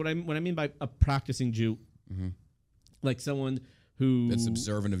 So what I mean by a practicing Jew, like someone who that's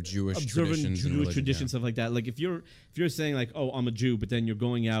observant of Jewish traditions, and religion, stuff like that. Like if you're saying like, oh, I'm a Jew, but then you're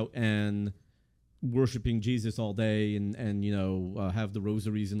going out and worshiping Jesus all day and you know have the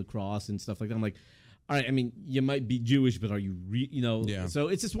rosaries and the cross and stuff like that. I'm like, all right, I mean, you might be Jewish, but are you you know? Yeah. So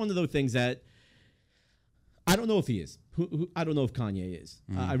it's just one of those things that I don't know if he is. I don't know if Kanye is.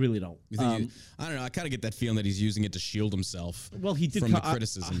 I really don't. I don't know. I kind of get that feeling that he's using it to shield himself. Well, he did from the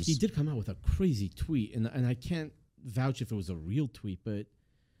criticisms. He did come out with a crazy tweet, and I can't vouch if it was a real tweet, but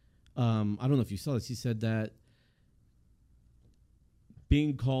I don't know if you saw this. He said that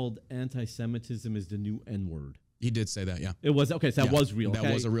being called anti-Semitism is the new N-word. He did say that, yeah. It was okay. So that was real.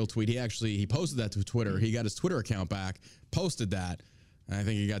 That was a real tweet. He posted that to Twitter. He got his Twitter account back, posted that, and I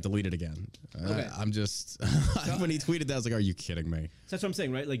think he got deleted again. I'm just when he tweeted that, I was like, "Are you kidding me?" So that's what I'm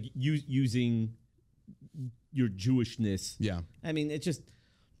saying, right? Like using your Jewishness. Yeah. I mean, it's just,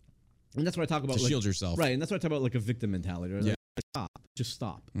 and that's what I talk about. To shield yourself, right? And that's what I talk about, like a victim mentality. Right? Yeah. Like, just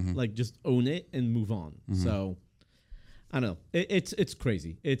stop. Like just own it and move on. So. I don't know. It's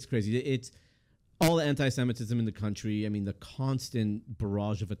crazy. It's crazy. It's all the anti-Semitism in the country. I mean, the constant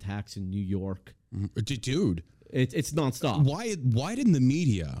barrage of attacks in New York. Dude. It's nonstop. Why didn't the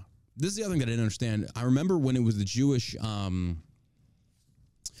media? This is the other thing that I didn't understand. I remember when it was the Jewish, the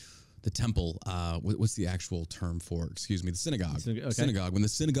temple. What's the actual term for it? Excuse me, the synagogue. Synagogue. When the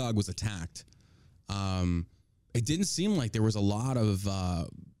synagogue was attacked, it didn't seem like there was a lot of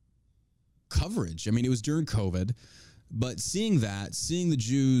coverage. I mean, it was during COVID. But seeing the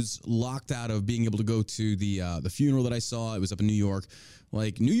Jews locked out of being able to go to the funeral that I saw, it was up in New York,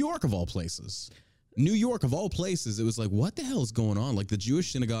 like New York of all places. It was like, what the hell is going on? Like the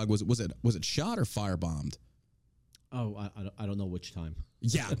Jewish synagogue was it shot or firebombed? Oh, I don't know which time.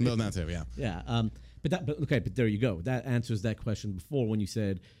 Yeah, no, that's it. Yeah, yeah. But there you go. That answers that question before when you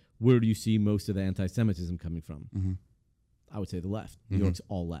said, where do you see most of the anti-Semitism coming from? I would say the left. New York's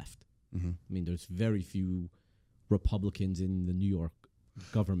all left. I mean, there's very few Republicans in the New York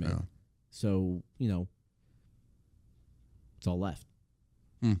government. Yeah. So, you know, it's all left.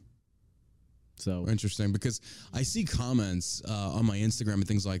 So interesting, because I see comments on my Instagram and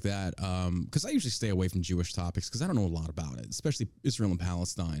things like that, because I usually stay away from Jewish topics because I don't know a lot about it, especially Israel and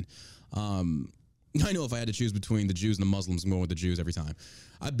Palestine. I know if I had to choose between the Jews and the Muslims, I'm going with the Jews every time.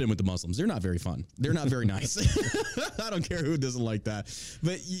 I've been with the Muslims. They're not very fun. They're not very nice. I don't care who doesn't like that.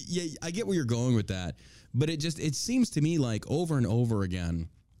 But yeah, I get where you're going with that. But it seems to me like over and over again,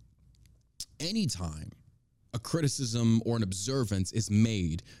 anytime a criticism or an observance is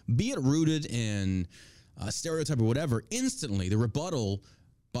made, be it rooted in a stereotype or whatever, instantly the rebuttal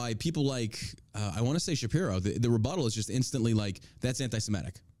by people like, I want to say Shapiro, the rebuttal is just instantly like, that's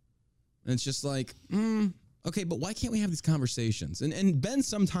anti-Semitic. And it's just like, okay, but why can't we have these conversations? And Ben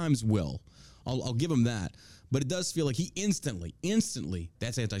sometimes will. I'll give him that. But it does feel like he instantly,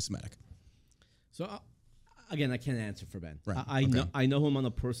 that's anti-Semitic. So again, I can't answer for Ben. Right. I know him on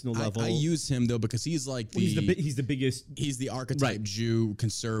a personal level. I use him though because he's like he's the biggest. He's the archetype Jew,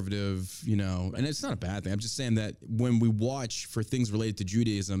 conservative, and it's not a bad thing. I'm just saying that when we watch for things related to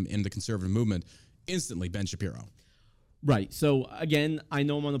Judaism in the conservative movement, instantly Ben Shapiro. Right. So again, I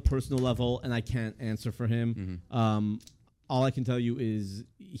know him on a personal level, and I can't answer for him. All I can tell you is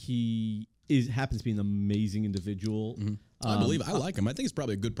he happens to be an amazing individual. I believe I like him. I think he's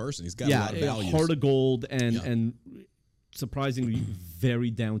probably a good person. He's got a lot of values. Heart of gold, and surprisingly very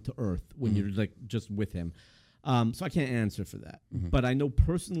down to earth when you're like just with him. So I can't answer for that. But I know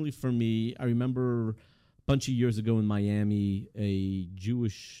personally for me, I remember bunch of years ago in Miami, a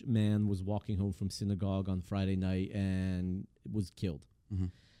Jewish man was walking home from synagogue on Friday night and was killed.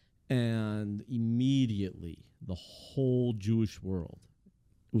 And immediately, the whole Jewish world,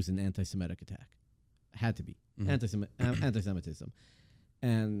 it was an anti-Semitic attack. Had to be. Anti-Semitism.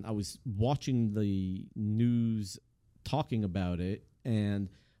 And I was watching the news talking about it, and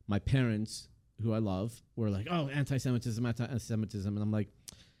my parents, who I love, were like, oh, anti-Semitism. And I'm like,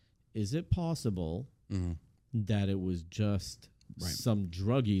 is it possible that it was just some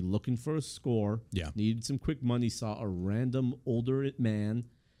druggie looking for a score, needed some quick money, saw a random older man,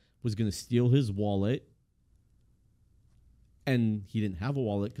 was going to steal his wallet, and he didn't have a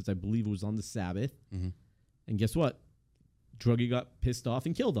wallet because I believe it was on the Sabbath. And guess what? Druggie got pissed off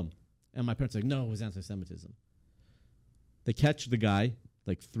and killed him. And my parents were like, no, it was anti-Semitism. They catch the guy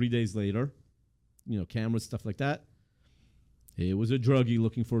like 3 days later, cameras, stuff like that. It was a druggie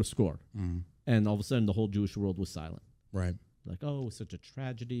looking for a score. And all of a sudden, the whole Jewish world was silent. Right. Like, oh, it was such a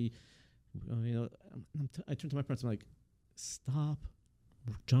tragedy. I turned to my parents. I'm like, stop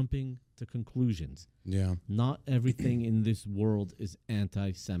jumping to conclusions. Yeah. Not everything in this world is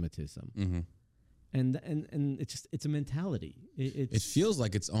anti-Semitism. And it's a mentality. It feels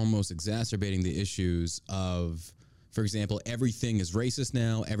like it's almost exacerbating the issues of, for example, everything is racist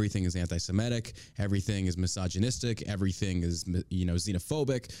now, everything is anti-Semitic, everything is misogynistic, everything is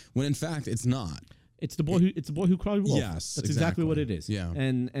xenophobic, when in fact it's not. It's the boy who cried wolf. Yes, that's exactly what it is. Yeah.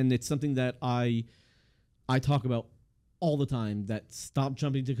 And it's something that I talk about all the time, that stop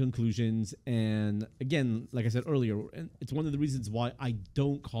jumping to conclusions. And again, like I said earlier, and it's one of the reasons why I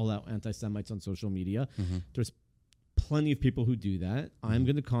don't call out anti-Semites on social media. There's plenty of people who do that. I'm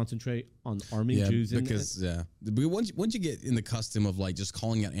going to concentrate on arming Jews. Because once you get in the custom of like just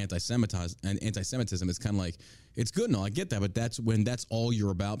calling out anti-Semitism, it's kind of like, it's good and all, I get that, but that's all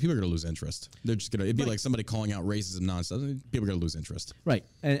you're about, people are going to lose interest. They're just going to, it'd be like somebody calling out racism nonsense. People are going to lose interest. Right.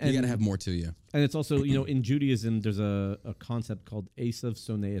 And you got to have more to you. And it's also, in Judaism, there's a concept called Esav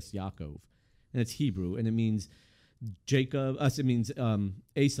Soneas Yaakov. And it's Hebrew, and it means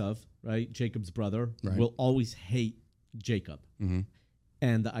Esav, right? Jacob's brother, will always hate Jacob.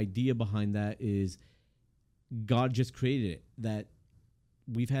 And the idea behind that is God just created it, that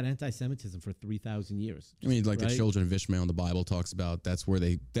we've had anti-Semitism for 3,000 years. I mean, like the children of Ishmael in the Bible talks about, that's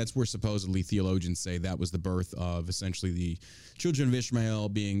where supposedly theologians say that was the birth of essentially the children of Ishmael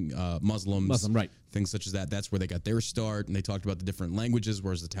being Muslims. Muslim, right. Things such as that. That's where they got their start. And they talked about the different languages,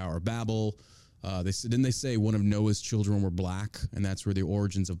 whereas the Tower of Babel. Didn't they say one of Noah's children were black, and that's where the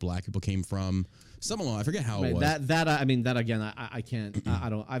origins of black people came from? Something along, I forget how it was. That again, I can't.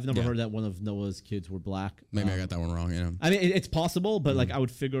 I've never heard that one of Noah's kids were black. Maybe I got that one wrong. I mean, it's possible, but like I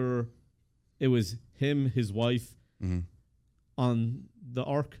would figure it was him, his wife, on the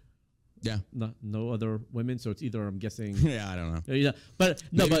ark. Yeah. No other women, so it's either, I'm guessing. Yeah, I don't know. But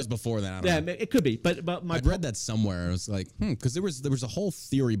no, maybe it was before that. I don't know. It could be. But I'd read that somewhere. I was like, because there was a whole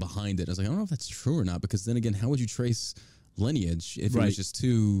theory behind it. I was like, I don't know if that's true or not, because then again, how would you trace lineage if it was just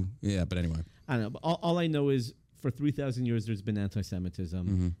too? Yeah, but anyway. I don't know. But all I know is for 3,000 years, there's been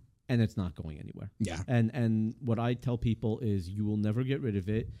anti-Semitism, and it's not going anywhere. Yeah. And what I tell people is, you will never get rid of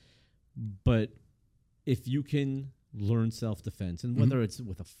it, but if you can learn self-defense, and whether it's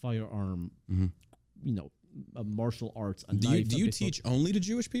with a firearm, a martial arts, a knife. Do you teach only to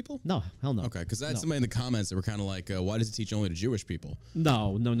Jewish people? No, hell no. Okay, because I had somebody in the comments that were kind of like, why does it teach only to Jewish people?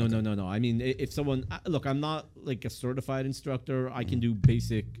 No. I mean, if someone, look, I'm not like a certified instructor. I can do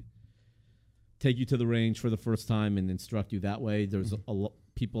basic, take you to the range for the first time and instruct you that way. There's a lot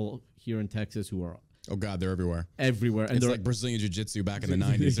people here in Texas who are, oh God, they're everywhere. Everywhere. And it's like Brazilian Jiu-Jitsu back in the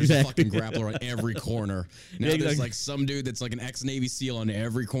 90s. There's a fucking grappler on every corner. Now there's like some dude that's like an ex-Navy SEAL on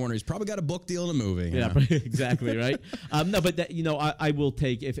every corner. He's probably got a book deal in a movie. Yeah, exactly, right? No, but that, I will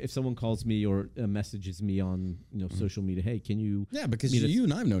take, if someone calls me or messages me on social media, hey, can you... Yeah, because you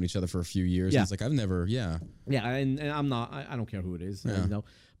and I have known each other for a few years. Yeah. And it's like, I've never, Yeah, and I'm not, I don't care who it is,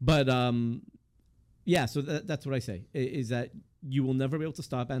 But, so that's what I say, is that you will never be able to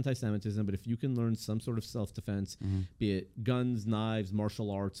stop anti-Semitism, but if you can learn some sort of self-defense, be it guns, knives,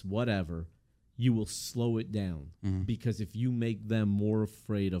 martial arts, whatever, you will slow it down. Because if you make them more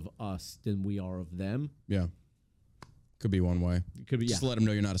afraid of us than we are of them, Yeah. Could be one way. it could be Just let them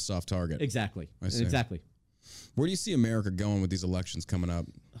know you're not a soft target. exactly. I see. Exactly. Where do you see America going with these elections coming up?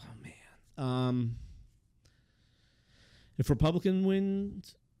 Oh man. If Republicans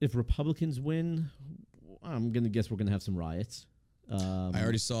win, I'm gonna guess we're gonna have some riots. I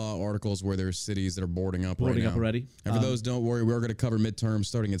already saw articles where there's cities that are boarding up right now. already. And for those, don't worry, we're going to cover midterms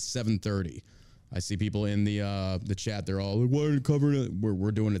starting at 7:30. I see people in the chat. They're all like, "Why are you covering it?"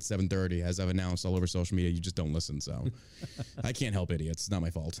 We're doing it at 7:30, as I've announced all over social media. You just don't listen, so I can't help idiots. It's not my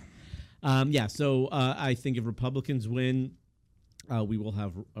fault. So I think if Republicans win, we will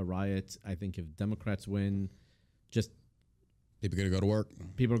have a riot. I think if Democrats win, just People going to go to work.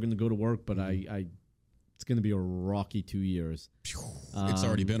 people are going to go to work. But it's going to be a rocky 2 years. It's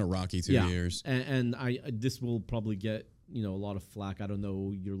already been a rocky 2 years. And this will probably get a lot of flack. I don't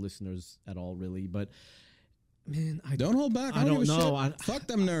know your listeners at all, really, but man, Don't hold back. I don't know. Fuck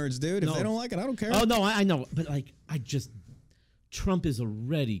them nerds, dude. If they don't like it, I don't care. Oh no, I know, but Trump is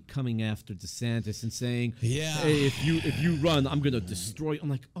already coming after DeSantis and saying, Yeah. hey, if you run, I'm gonna destroy. I'm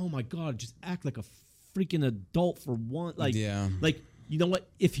like, oh my god, just act like a freaking adult for one. Like, Yeah. like you know what?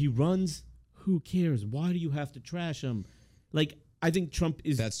 If he runs, who cares? Why do you have to trash him? Like, I think Trump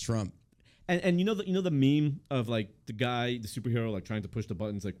is. That's Trump. And you know the meme of like the guy, the superhero, like trying to push the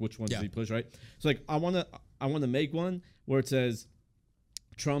buttons, like which one does he push, right? So like I wanna make one where it says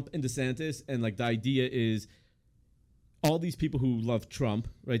Trump and DeSantis, and like the idea is all these people who love Trump,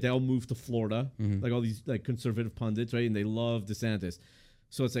 right? They all move to Florida, like all these like conservative pundits, right? And they love DeSantis.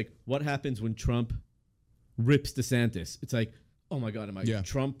 So it's like, what happens when Trump rips DeSantis? It's like, oh my God, am I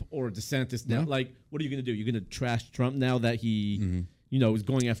Trump or DeSantis now? Like, what are you gonna do? You're gonna trash Trump now that he is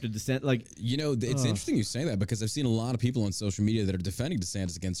going after DeSantis. Like, it's interesting you say that, because I've seen a lot of people on social media that are defending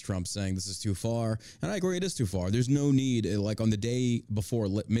DeSantis against Trump, saying this is too far. And I agree, it is too far. There's no need, like on the day before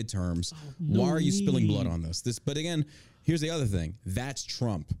midterms, why are you spilling blood on this? But again, here's the other thing. That's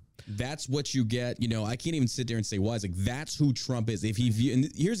Trump. That's what you get. I can't even sit there and say why. It's like, that's who Trump is.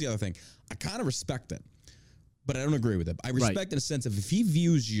 And here's the other thing. I kind of respect it, but I don't agree with it. I respect in a sense of, if he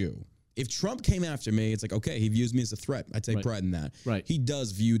views you, if Trump came after me, it's like, okay, he views me as a threat. I take pride in that. Right. He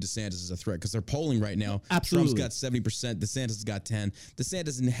does view DeSantis as a threat, because they're polling right now. Absolutely. Trump's got 70%. DeSantis has got 10.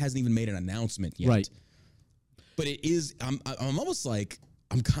 DeSantis hasn't even made an announcement yet. Right. But it is, I'm almost like,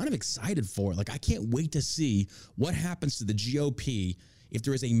 I'm kind of excited for it. Like, I can't wait to see what happens to the GOP if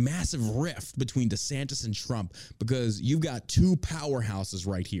there is a massive rift between DeSantis and Trump, because you've got two powerhouses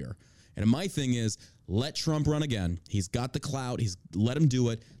right here. And my thing is, let Trump run again. He's got the clout. Let him do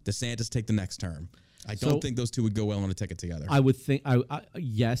it. DeSantis take the next term. I don't think those two would go well on a ticket together. I would think.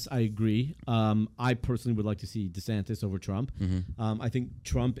 Yes, I agree. I personally would like to see DeSantis over Trump. I think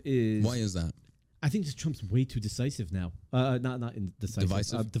Trump is. Why is that? I think Trump's way too decisive now. Not indecisive.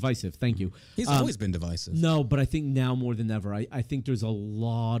 Divisive? Divisive. Thank you. He's always been divisive. No, but I think now more than ever, I think there's a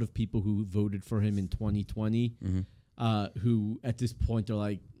lot of people who voted for him in 2020 who at this point are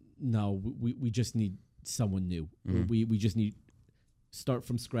like, no, we just need someone new. We just need start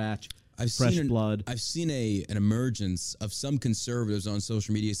from scratch. Fresh blood. I've seen an emergence of some conservatives on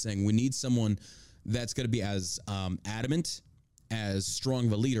social media saying we need someone that's going to be as adamant, as strong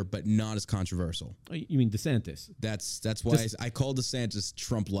of a leader, but not as controversial. You mean DeSantis? That's why I call DeSantis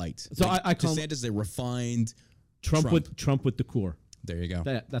Trump light. So I call DeSantis a refined Trump with the core. There you go.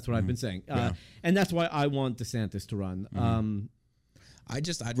 That's what I've been saying, and that's why I want DeSantis to run.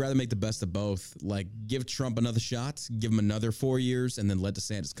 I'd rather make the best of both. Like, give Trump another shot, give him another 4 years, and then let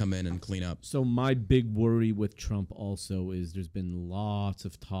DeSantis come in and clean up. So my big worry with Trump also is there's been lots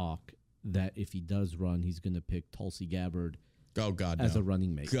of talk that if he does run, he's going to pick Tulsi Gabbard. Oh God, as a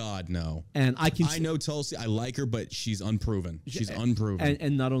running mate. God, no. And I know Tulsi. I like her, but she's unproven. She's unproven.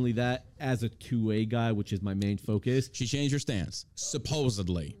 And not only that, as a 2A guy, which is my main focus, she changed her stance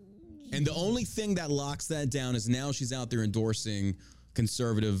supposedly. And the only thing that locks that down is now she's out there endorsing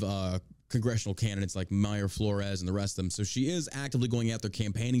conservative congressional candidates like Meyer Flores and the rest of them. So she is actively going out there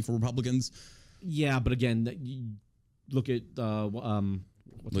campaigning for Republicans. Yeah, but again, you look at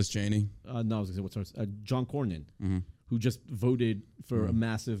Liz Cheney. No, I was going to say what's hers? John Cornyn, who just voted for a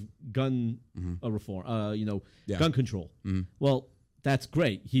massive gun reform. Gun control. Well, that's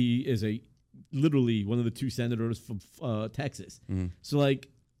great. He is literally one of the two senators from Texas. So like,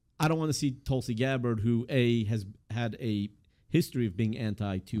 I don't want to see Tulsi Gabbard, who has had a history of being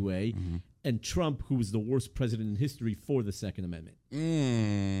anti-2A, and Trump, who was the worst president in history for the Second Amendment.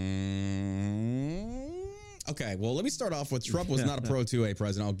 Okay, well, let me start off with Trump was not a pro 2A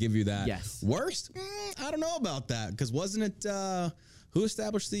president. I'll give you that. Yes. Worst? I don't know about that because wasn't it who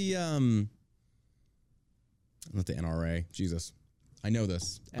established the not the NRA? Jesus, I know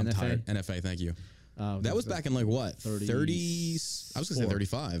this. I'm NFA? tired. NFA. Thank you. That was back in like what? 30s. I was gonna say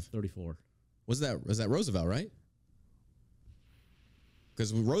 35. 34. Was that Roosevelt, right?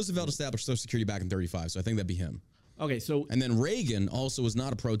 Because Roosevelt established Social Security back in 35, so I think that'd be him. Okay, so And then Reagan also was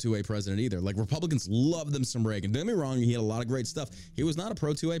not a pro 2A president either. Like Republicans loved them some Reagan. Don't get me wrong, he had a lot of great stuff. He was not a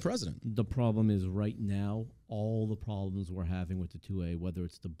pro 2A president. the problem is right now, all the problems we're having with the 2A, whether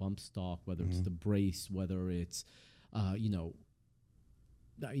it's the bump stock, whether it's the brace, whether it's, you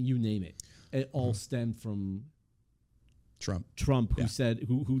name it, it all stemmed from Trump, who said,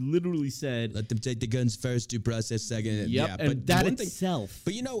 who literally said, let them take the guns first, due process second. Yep, Yeah, and but that one thing- itself.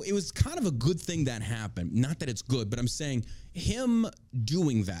 But it was kind of a good thing that happened. Not that it's good, but I'm saying him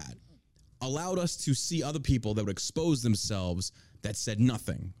doing that allowed us to see other people that would expose themselves that said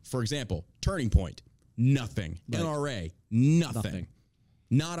nothing. For example, Turning Point, nothing. Right. NRA, nothing. Nothing.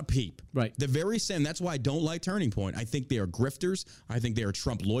 Not a peep. Right. The very same. That's why I don't like Turning Point. I think they are grifters. I think they are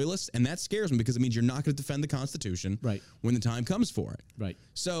Trump loyalists. And that scares me because it means you're not going to defend the Constitution Right. when the time comes for it. Right.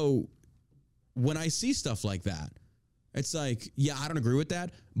 So when I see stuff like that, it's like, yeah, I don't agree with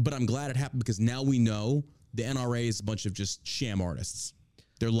that, but I'm glad it happened because now we know the NRA is a bunch of just sham artists.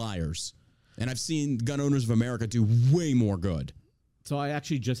 They're liars. And I've seen Gun Owners of America do way more good. So I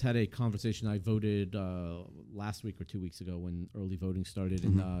actually just had a conversation. I voted last week or 2 weeks ago when early voting started,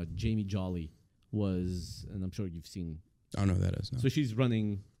 and Jamie Jolly was, and I'm sure you've seen. I don't know who that is. No. So she's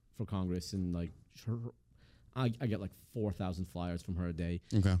running for Congress, and like I get like 4,000 flyers from her a day.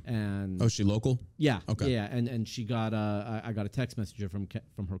 Okay. And Oh, is she local? yeah, Okay. yeah, and she got I got a text message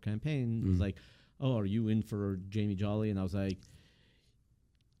from her campaign. It was like, "Oh, are you in for Jamie Jolly?" And I was like,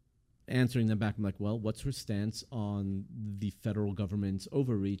 answering them back, I'm like, well, what's her stance on the federal government's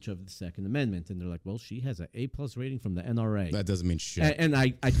overreach of the Second Amendment? And they're like, well, she has an A+ rating from the NRA. That doesn't mean shit. And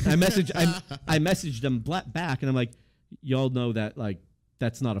I messaged them back, and I'm like, y'all know that like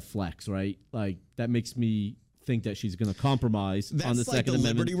that's not a flex, right? Like that makes me think that she's going to compromise on the Second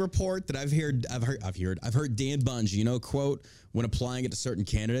Amendment. Liberty Report that I've heard Dan Bongino quote when applying it to certain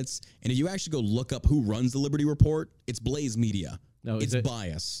candidates. And if you actually go look up who runs the Liberty Report, it's Blaze Media. No, it's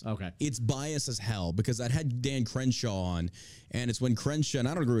bias. Okay. It's bias as hell because I had Dan Crenshaw on, and it's when Crenshaw, and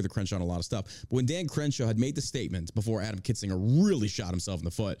I don't agree with Crenshaw on a lot of stuff, but when Dan Crenshaw had made the statement before Adam Kitzinger really shot himself in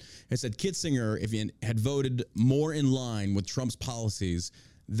the foot, and said Kitzinger, if he had voted more in line with Trump's policies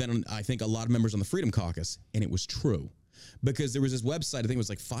than I think a lot of members on the Freedom Caucus, and it was true. Because there was this website, I think it was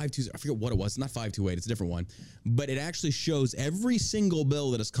like 528, I forget what it was. It's not 528, it's a different one. But it actually shows every single bill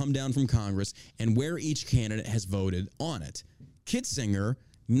that has come down from Congress and where each candidate has voted on it. Kitzinger,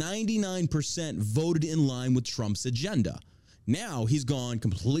 99% voted in line with Trump's agenda. Now he's gone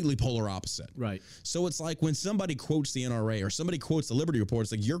completely polar opposite. Right. So it's like when somebody quotes the NRA or somebody quotes the Liberty Report,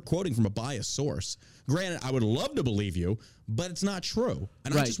 it's like you're quoting from a biased source. Granted, I would love to believe you, but it's not true.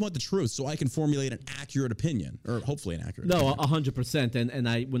 And I just want the truth so I can formulate an accurate opinion, or hopefully an accurate opinion. 100%.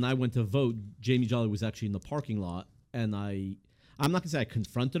 And when I went to vote, Jamie Jolly was actually in the parking lot, and I'm not going to say I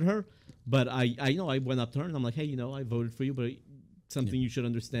confronted her, but I went up to her and I'm like, hey, I voted for you, but something you should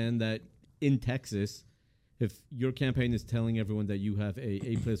understand that in Texas, if your campaign is telling everyone that you have a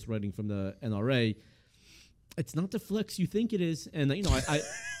A+ rating from the NRA, it's not the flex you think it is. And I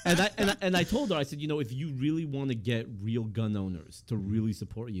told her, I said, if you really want to get real gun owners to really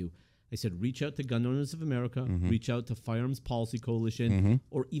support you, I said, reach out to Gun Owners of America, reach out to Firearms Policy Coalition,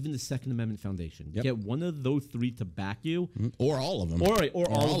 or even the Second Amendment Foundation. Get one of those three to back you, or all of them, or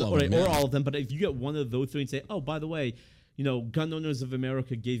all of them. But if you get one of those three and say, oh, by the way, Gun Owners of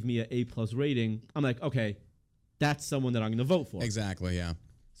America gave me an A+ rating, I'm like, okay, that's someone that I'm going to vote for. Exactly, yeah.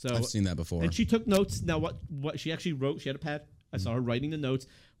 So I've seen that before. And she took notes. Now, what she actually wrote, she had a pad. I saw her writing the notes.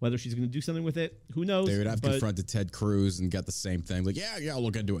 Whether she's going to do something with it, who knows? Dude, I've confronted Ted Cruz and got the same thing. Like, yeah, I'll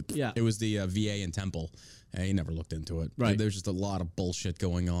look into it. Yeah. It was the VA in Temple. He never looked into it. Right. There's just a lot of bullshit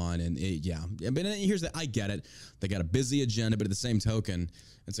going on. And but here's I get it. They got a busy agenda, but at the same token,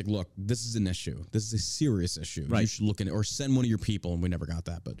 it's like, look, this is an issue. This is a serious issue. Right. You should look into it or send one of your people. And we never got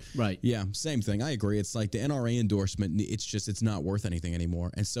that. But right. Yeah, same thing. I agree. It's like the NRA endorsement. It's not worth anything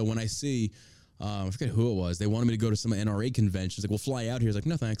anymore. And so when I see, I forget who it was. They wanted me to go to some NRA conventions. Like, we'll fly out here. I was like,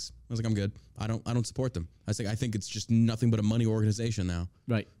 no, thanks. I was like, I'm good. I don't support them. I think it's just nothing but a money organization now.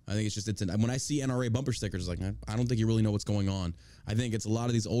 Right. I think when I see NRA bumper stickers, it's like, I don't think you really know what's going on. I think it's a lot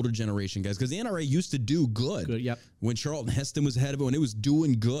of these older generation guys because the NRA used to do good. Yep. When Charlton Heston was ahead of it, when it was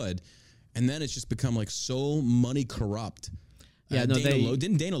doing good, and then it's just become like so money corrupt. Yeah, no,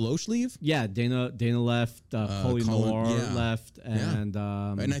 didn't Dana Loesch leave? Yeah, Dana left. Colin Moore left, and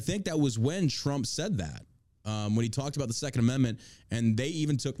and I think that was when Trump said that. When he talked about the Second Amendment, and they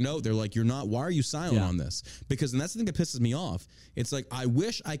even took note. They're like, why are you silent on this? Because, and that's the thing that pisses me off. It's like, I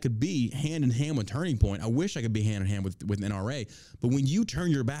wish I could be hand in hand with Turning Point. I wish I could be hand in hand with NRA. But when you turn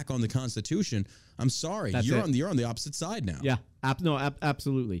your back on the Constitution, I'm sorry, you're on the opposite side now. Yeah,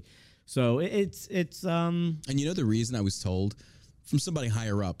 absolutely. So it's and you know the reason I was told from somebody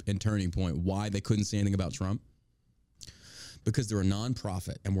higher up in Turning Point why they couldn't say anything about Trump? Because they're a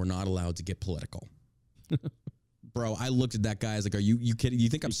nonprofit and we're not allowed to get political. Bro, I looked at that guy. I was like, "Are you kidding? You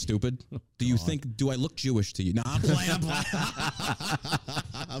think I'm stupid? Do I look Jewish to you?" No, I'm playing.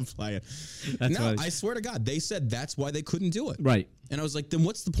 I'm playing. I swear to God, they said that's why they couldn't do it. Right. And I was like, then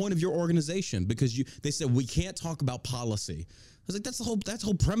what's the point of your organization? Because they said we can't talk about policy. I was like, that's the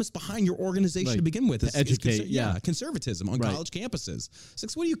whole premise behind your organization to begin with. Educate, conservatism on college campuses. It's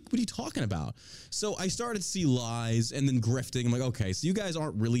like, what are you talking about? So I started to see lies and then grifting. I'm like, okay, so you guys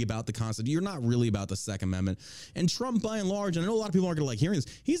aren't really about the Constitution. You're not really about the Second Amendment. And Trump, by and large, and I know a lot of people aren't going to like hearing this,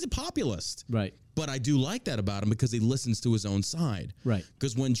 he's a populist. Right. But I do like that about him because he listens to his own side. Right.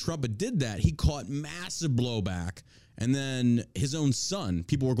 Because when Trump did that, he caught massive blowback. And then his own son,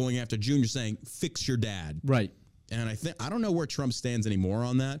 people were going after Junior saying, fix your dad. Right. And I don't know where Trump stands anymore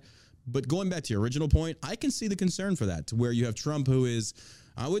on that. But going back to your original point, I can see the concern for that, to where you have Trump who is,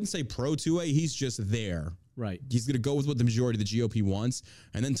 I wouldn't say pro 2A, he's just there. Right. He's going to go with what the majority of the GOP wants.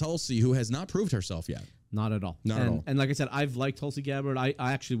 And then Tulsi, who has not proved herself yet. Not at all. Not at all. And like I said, I've liked Tulsi Gabbard. I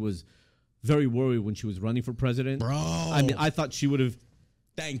actually was very worried when she was running for president. Bro. I mean, I thought she would have.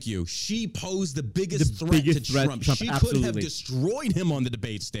 Thank you. She posed the biggest threat to Trump. She could have destroyed him on the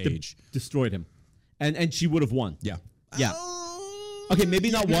debate stage. Destroyed him. And she would have won. Yeah. Yeah. Okay,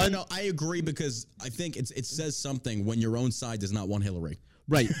 maybe not one. No, I agree, because I think it says something when your own side does not want Hillary.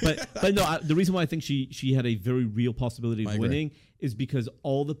 Right, but no, the reason why I think she had a very real possibility of winning is because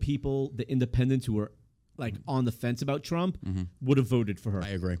all the people, the independents who were like on the fence about Trump, would have voted for her. I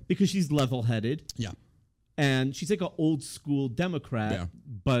agree. Because she's level-headed. Yeah. And she's like an old school Democrat,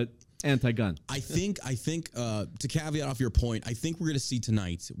 but anti-gun. I think to caveat off your point, I think we're going to see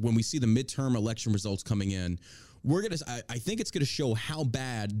tonight, when we see the midterm election results coming in, I think it's going to show how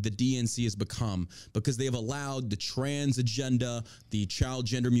bad the DNC has become, because they have allowed the trans agenda, the child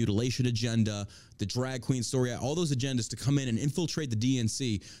gender mutilation agenda, the drag queen story, all those agendas to come in and infiltrate the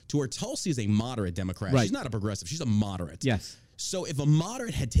DNC, to where Tulsi is a moderate Democrat. Right. She's not a progressive. She's a moderate. Yes. So if a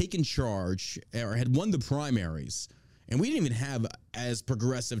moderate had taken charge or had won the primaries, and we didn't even have as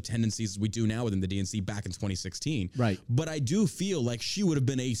progressive tendencies as we do now within the DNC back in 2016. Right. But I do feel like she would have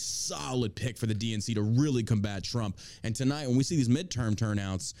been a solid pick for the DNC to really combat Trump. And tonight, when we see these midterm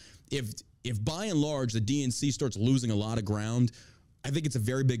turnouts, if by and large the DNC starts losing a lot of ground, I think it's a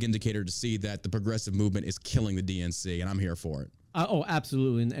very big indicator to see that the progressive movement is killing the DNC, and I'm here for it. Oh,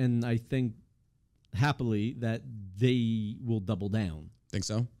 absolutely. And I think happily that they will double down. Think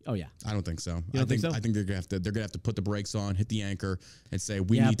so? Oh yeah. I don't think so. I think they're gonna have to put the brakes on, hit the anchor, and say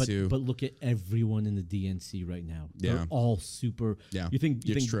we need to. But look at everyone in the DNC right now. Yeah. They're all super. Yeah.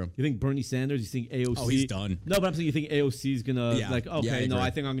 It's true. You think Bernie Sanders? You think AOC? Oh, he's done. No, but I'm saying you think AOC is gonna I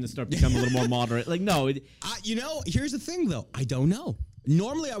think I'm gonna start becoming a little more moderate. Like no. Here's the thing though. I don't know.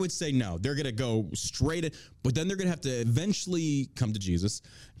 Normally, I would say no. They're going to go straight in, but then they're going to have to eventually come to Jesus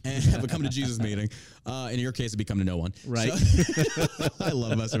and have a come to Jesus meeting. In your case, it'd be come to no one. Right. So, I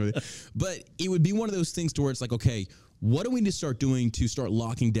love messing with you. But it would be one of those things to where it's like, okay, what do we need to start doing to start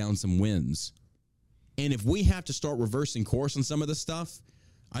locking down some wins? And if we have to start reversing course on some of this stuff,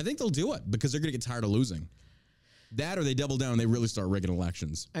 I think they'll do it, because they're going to get tired of losing. That, or they double down and they really start rigging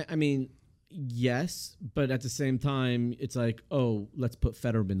elections. I mean... Yes, but at the same time, it's like, oh, let's put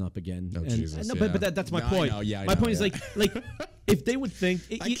Fetterman up again. Oh, Jesus, no, but that's my point. My point is like if they would think,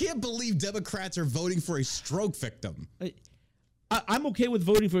 I can't believe Democrats are voting for a stroke victim. I'm okay with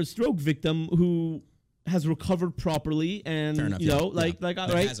voting for a stroke victim who has recovered properly, and enough,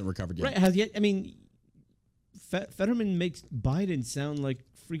 right, hasn't recovered yet. Right, has yet. I mean, Fetterman makes Biden sound like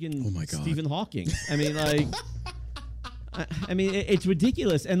freaking Stephen Hawking. I mean, like. I mean, it's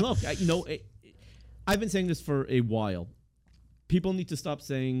ridiculous. And look, I've been saying this for a while. People need to stop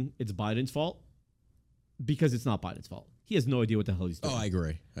saying it's Biden's fault, because it's not Biden's fault. He has no idea what the hell he's doing. Oh, I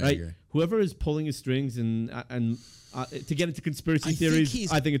agree. I agree. Whoever is pulling his strings and to get into conspiracy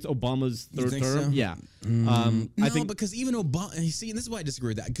theories, I think it's Obama's third term. So? Yeah. I think because even Obama, you see, and this is why I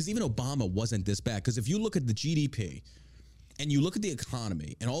disagree with that, because even Obama wasn't this bad. Because if you look at the GDP, and you look at the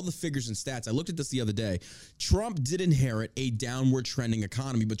economy and all the figures and stats, I looked at this the other day. Trump did inherit a downward trending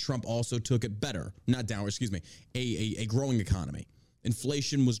economy, but Trump also took it better. Not downward, excuse me, a growing economy.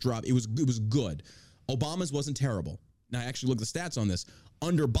 Inflation was dropped. It was good. Obama's wasn't terrible. Now, I actually looked at the stats on this.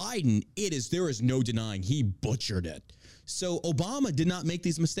 Under Biden, there is no denying he butchered it. So Obama did not make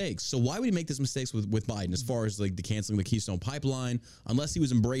these mistakes. So why would he make these mistakes with Biden as far as like the canceling the Keystone Pipeline, unless he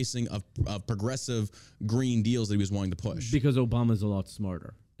was embracing of progressive green deals that he was wanting to push? Because Obama's a lot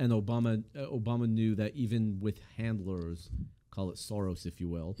smarter. And Obama knew that even with handlers, call it Soros, if you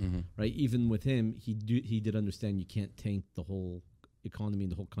will, right? Even with him, he did understand you can't tank the whole economy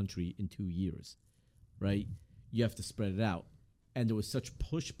and the whole country in 2 years, right? You have to spread it out. And there was such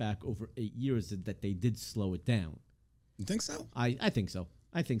pushback over 8 years that they did slow it down. You think so? I think so.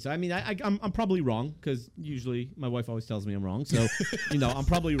 I think so. I mean, I'm probably wrong because usually my wife always tells me I'm wrong. So, I'm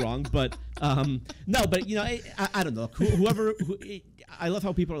probably wrong. But no, but I don't know. I love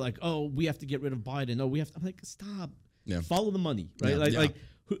how people are like, oh, we have to get rid of Biden. Oh, we have to. I'm like, stop. Yeah. Follow the money, right?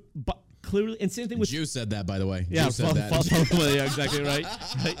 But clearly, and same thing with Jew said that, by the way. Yeah, Jew said that. Yeah, exactly right.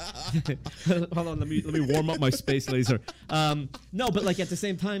 Hold on, let me warm up my space laser. No, but like at the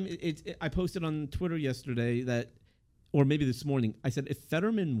same time, I posted on Twitter yesterday that. Or maybe this morning, I said, if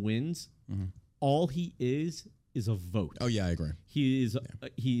Fetterman wins, all he is a vote. Oh, yeah, I agree. He is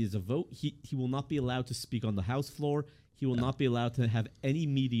a vote. He will not be allowed to speak on the House floor. He will not be allowed to have any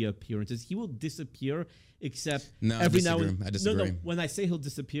media appearances. He will disappear, except every now and then. I disagree. No, when I say he'll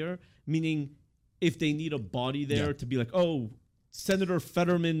disappear, meaning if they need a body there to be like, oh, Senator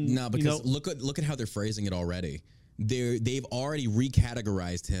Fetterman. No, because look at how they're phrasing it already. They've already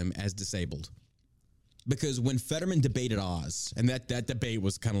recategorized him as disabled. Because when Fetterman debated Oz, and that debate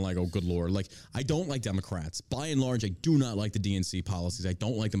was kind of like, oh, good Lord. Like, I don't like Democrats. By and large, I do not like the DNC policies. I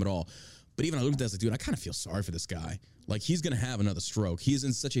don't like them at all. But even I looked at this, like, dude, I kind of feel sorry for this guy. Like, he's going to have another stroke. He's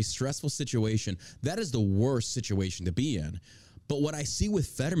in such a stressful situation. That is the worst situation to be in. But what I see with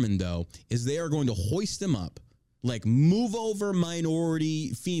Fetterman, though, is they are going to hoist him up, like, move over minority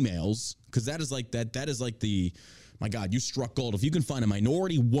females, because that is like the, my God, you struck gold. If you can find a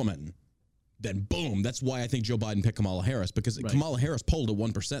minority woman, then boom, that's why I think Joe Biden picked Kamala Harris, because Kamala Harris polled at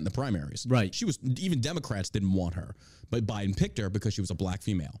 1% in the primaries. Right. Even Democrats didn't want her, but Biden picked her because she was a black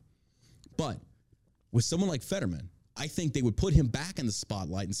female. But with someone like Fetterman, I think they would put him back in the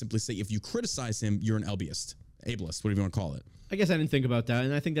spotlight and simply say, if you criticize him, you're an ableist, whatever you want to call it. I guess I didn't think about that,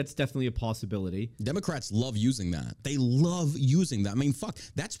 and I think that's definitely a possibility. Democrats love using that. They love using that. I mean, fuck.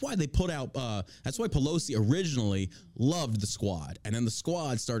 That's why they put out. That's why Pelosi originally loved the Squad, and then the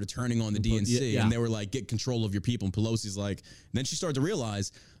Squad started turning on the DNC, and they were like, "Get control of your people." And Pelosi's like, then she started to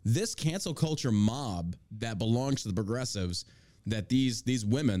realize this cancel culture mob that belongs to the progressives, that these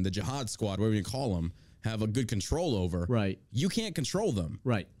women, the Jihad Squad, whatever you call them, have a good control over. Right. You can't control them.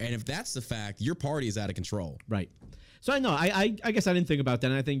 Right. And if that's the fact, your party is out of control. Right. So I know. I guess I didn't think about that.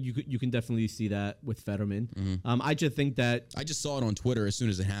 And I think you can definitely see that with Fetterman. I just think that I just saw it on Twitter as soon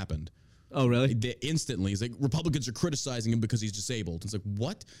as it happened. Oh, really? Instantly, it's like Republicans are criticizing him because he's disabled. It's like,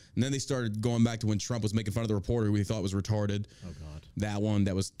 what? And then they started going back to when Trump was making fun of the reporter who he thought was retarded. Oh God. That one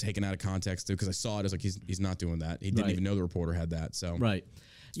that was taken out of context too, because I saw it. I was like, he's not doing that. He didn't even know the reporter had that. So right.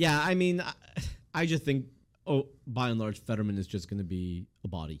 Yeah. I mean, I just think by and large, Fetterman is just going to be a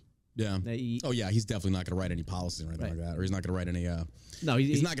body. Yeah. He's definitely not going to write any policies or anything like that, or he's not going to write any. No,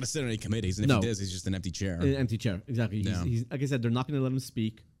 he's not going to sit on any committees, and if he does, he's just an empty chair. An empty chair, exactly. He's like I said, they're not going to let him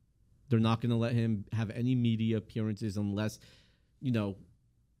speak. They're not going to let him have any media appearances unless,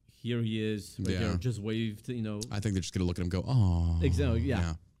 here he is, here, just wave to, I think they're just going to look at him and go, oh. Exactly.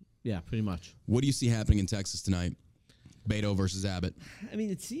 Yeah, pretty much. What do you see happening in Texas tonight? Beto versus Abbott. I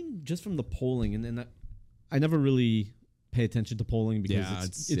mean, it seemed just from the polling, and then I never really pay attention to polling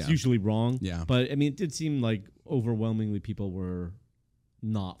because it's usually wrong. Yeah. But I mean, it did seem like overwhelmingly people were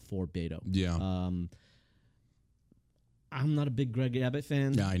not for Beto. Yeah. I'm not a big Greg Abbott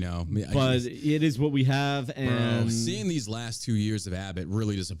fan. Yeah, I know. But it is what we have. And seeing these last 2 years of Abbott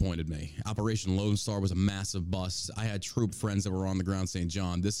really disappointed me. Operation Lone Star was a massive bust. I had troop friends that were on the ground saying,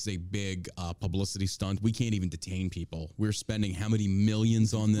 John, this is a big publicity stunt. We can't even detain people. We're spending how many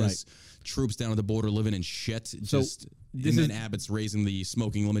millions on this? Right. Troops down at the border living in shit. And then Abbott's raising the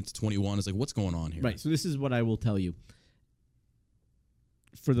smoking limit to 21. It's like, what's going on here? Right. So this is what I will tell you.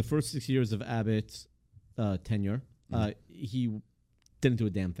 For the first 6 years of Abbott's tenure, he didn't do a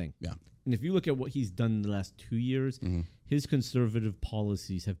damn thing. Yeah. And if you look at what he's done in the last 2 years, his conservative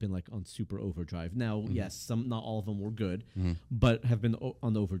policies have been like on super overdrive. Now, yes, not all of them were good, but have been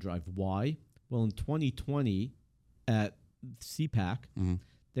on overdrive. Why? Well, in 2020 at CPAC,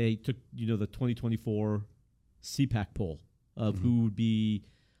 they took, the 2024 CPAC poll. of who would be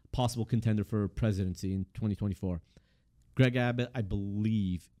possible contender for presidency in 2024. Greg Abbott, I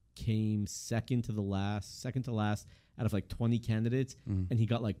believe, came second to last out of like 20 candidates, and he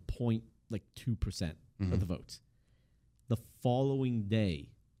got like 2% of the votes. The following day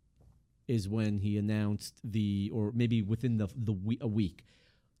is when he announced or maybe within a week,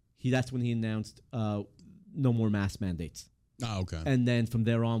 that's when he announced no more mask mandates. Oh, okay. And then from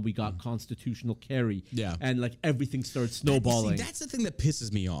there on, we got constitutional carry. Yeah. And like everything started snowballing. See, that's the thing that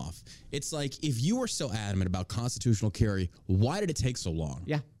pisses me off. It's like, if you were so adamant about constitutional carry, why did it take so long?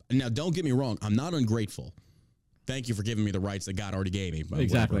 Yeah. Now, don't get me wrong. I'm not ungrateful. Thank you for giving me the rights that God already gave me.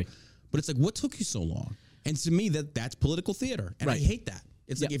 Exactly. Whatever. But it's like, what took you so long? And to me, that's political theater. And I hate that.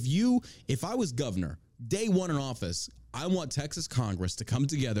 It's like, if I was governor, day one in office, I want Texas Congress to come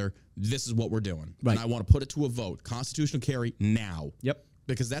together. This is what we're doing. Right. And I want to put it to a vote. Constitutional carry now. Yep.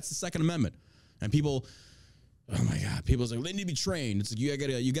 Because that's the Second Amendment. And people, oh my God, people's like, they need to be trained. It's like, you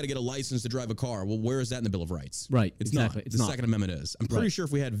got to get a license to drive a car. Well, where is that in the Bill of Rights? Right. It's exactly. not. It's the not. Second Amendment is. I'm pretty sure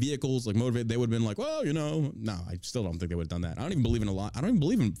if we had vehicles like motivated, they would have been like, well, no, I still don't think they would have done that. I don't even believe in I don't even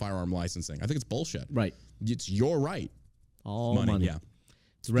believe in firearm licensing. I think it's bullshit. Right. It's your right. All money. Yeah.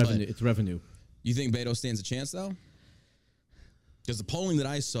 It's revenue. It's revenue. You think Beto stands a chance, though? Because the polling that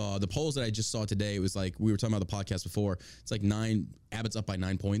I saw, the polls that I just saw today, it was like, we were talking about the podcast before, it's like Abbott's up by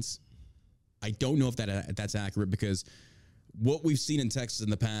 9 points. I don't know if that's accurate, because what we've seen in Texas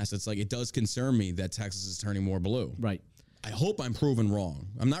in the past, it's like, it does concern me that Texas is turning more blue. Right. I hope I'm proven wrong.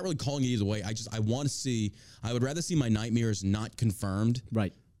 I'm not really calling it either way. I would rather see my nightmares not confirmed.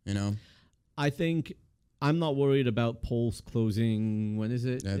 Right. I think I'm not worried about polls closing. When is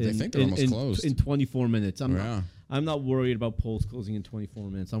it? They think they're almost closed. In 24 minutes. I'm not worried about polls closing in 24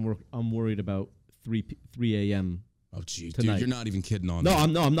 minutes. I'm worried about 3 a.m. Oh, gee, tonight. dude, you're not even kidding on that. that.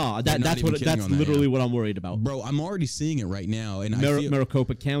 No, I'm not. That's literally what I'm worried about. Bro, I'm already seeing it right now. And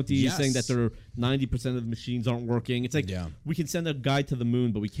Maricopa County is saying that 90% of the machines aren't working. It's like, we can send a guy to the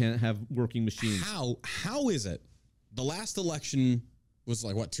moon, but we can't have working machines. How is it? The last election was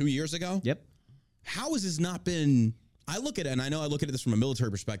like, what, 2 years ago? Yep. How has this not been... I look at it, and I know I look at this from a military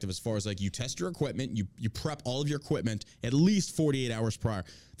perspective, as far as like, you test your equipment, you prep all of your equipment at least 48 hours prior.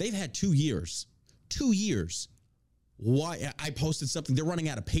 They've had 2 years. 2 years. Why? I posted something. They're running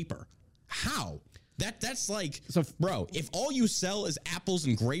out of paper. How? That's like, bro, if all you sell is apples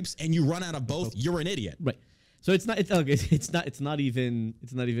and grapes and you run out of both, you're an idiot. Right. So it's not even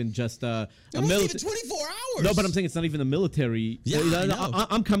just a military. 24 hours. No, but I'm saying it's not even a military. Yeah, I know.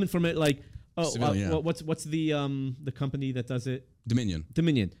 I'm coming from it like, Civilian, what's the company that does it? Dominion.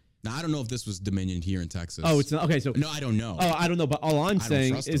 Now, I don't know if this was Dominion here in Texas. Oh, it's not. Okay, so. No, I don't know. Oh, I don't know. But all I'm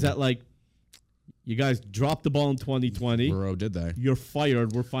saying is that, like, you guys dropped the ball in 2020. Bro, did they? You're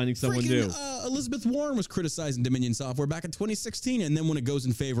fired. We're finding someone new. Elizabeth Warren was criticizing Dominion Software back in 2016, and then when it goes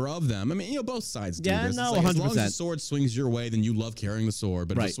in favor of them, I mean, both sides do this. No, like, 100%. As long as the sword swings your way, then you love carrying the sword.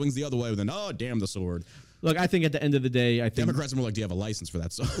 But if Right. it swings the other way, then, oh, damn the sword. Look, I think at the end of the day, Democrats are more like, do you have a license for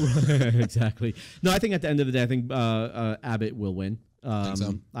that sword? Exactly. No, I think at the end of the day, I think Abbott will win. Think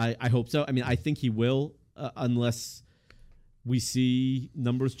so? I hope so. I mean, I think he will, unless we see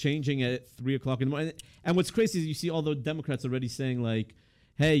numbers changing at 3 o'clock in the morning. And what's crazy is you see all the Democrats already saying, like,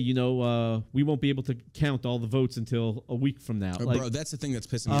 hey, we won't be able to count all the votes until a week from now. Bro, that's the thing that's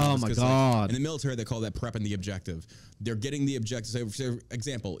pissing me off. Oh, my God. Like, in the military, they call that prepping the objective. They're getting the objective. So, for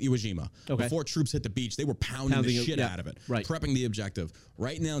example, Iwo Jima. Okay. Before troops hit the beach, they were pounding the shit out of it. Right. Prepping the objective.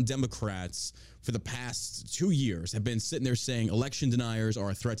 Right now, Democrats, for the past 2 years, have been sitting there saying election deniers are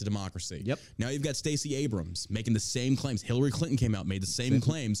a threat to democracy. Yep. Now you've got Stacey Abrams making the same claims. Hillary Clinton came out, made the same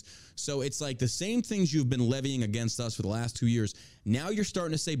claims. So it's like the same things you've been levying against us for the last 2 years. Now you're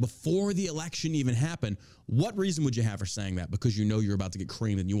starting to say, before the election even happened, what reason would you have for saying that? Because you know you're about to get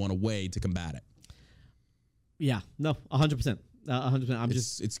creamed and you want a way to combat it. Yeah, no, 100%.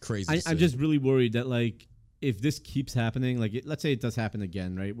 100%. It's crazy. I'm just really worried that, like, if this keeps happening, like, let's say it does happen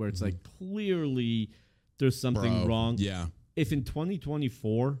again, right? Where it's like, clearly there's something wrong. Yeah. If in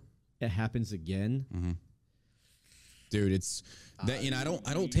 2024 it happens again. Dude, it's that,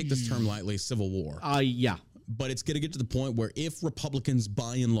 I don't take this term lightly, civil war. Yeah. But it's going to get to the point where if Republicans,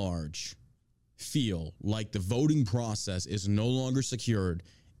 by and large, feel like the voting process is no longer secured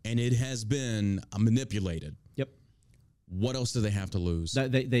and it has been manipulated, Yep. what else do they have to lose?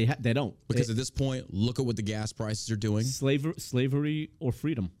 They don't. Because at this point, look at what the gas prices are doing. Slavery or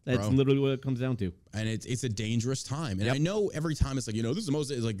freedom. That's literally what it comes down to. And it's a dangerous time. And I know every time it's like, this is the most,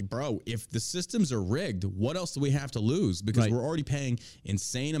 it's like, bro, if the systems are rigged, what else do we have to lose? Because we're already paying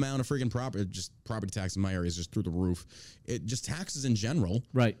insane amount of freaking property tax in my area is just through the roof. Just taxes in general.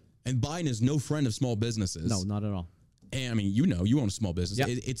 Right. And Biden is no friend of small businesses. No, not at all. And I mean, you own a small business.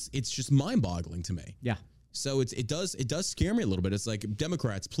 Yeah. It's just mind-boggling to me. Yeah. So it does scare me a little bit. It's like,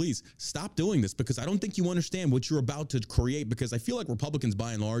 Democrats, please stop doing this, because I don't think you understand what you're about to create, because I feel like Republicans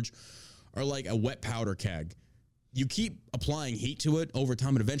by and large are like a wet powder keg. You keep applying heat to it over time,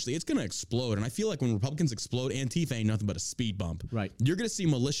 and eventually it's going to explode. And I feel like when Republicans explode, Antifa ain't nothing but a speed bump. Right. You're going to see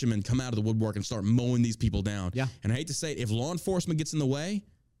militiamen come out of the woodwork and start mowing these people down. Yeah. And I hate to say it, if law enforcement gets in the way,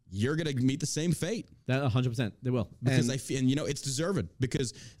 you're going to meet the same fate. That 100%. They will. Because it's deserved.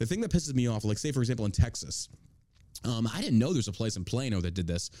 Because the thing that pisses me off, like say, for example, in Texas, I didn't know there's a place in Plano that did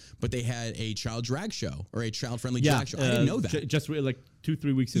this, but they had a child drag show or a child-friendly drag show. I didn't know that. Just like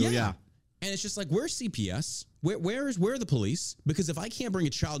 2-3 weeks ago, yeah. And it's just like, where's CPS? Where are the police? Because if I can't bring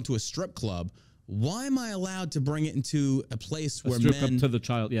a child into a strip club, why am I allowed to bring it into a place where strip men... club to the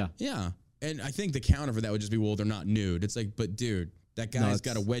child, yeah. Yeah. And I think the counter for that would just be, well, they're not nude. It's like, but dude, that guy's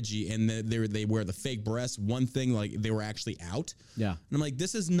got a wedgie and they wear the fake breasts. One thing, like they were actually out. Yeah. And I'm like,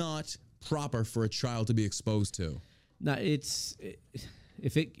 this is not proper for a child to be exposed to. No, if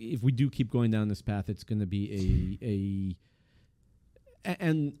we do keep going down this path, it's going to be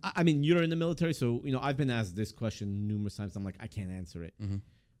and I mean, you're in the military, so I've been asked this question numerous times. I'm like, I can't answer it. Mm-hmm.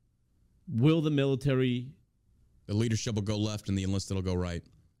 Will the military, the leadership will go left and the enlisted will go right?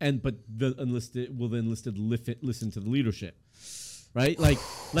 But the enlisted listen to the leadership, right? Like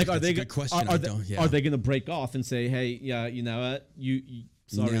are they? Good question. Are they going to break off and say, hey, yeah, you know what, you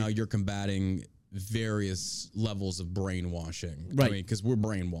sorry. Now you're combating various levels of brainwashing, right? I mean, because we're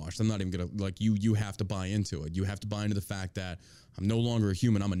brainwashed. I'm not even gonna you have to buy into it. You have to buy into the fact that I'm no longer a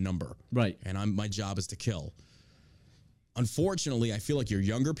human. I'm a number, right? And my job is to kill. Unfortunately, I feel like your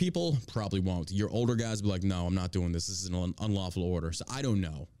younger people probably won't. Your older guys will be like, no, I'm not doing this. This is an unlawful order. So I don't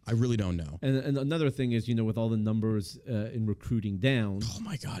know. I really don't know. And another thing is, with all the numbers in recruiting down. Oh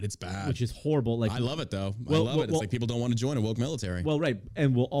my God, it's bad. Which is horrible. Like, I love it though. I love it. It's like people don't want to join a woke military. Well, right.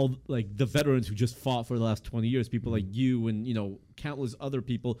 And we'll all, like the veterans who just fought for the last 20 years, people like you and, countless other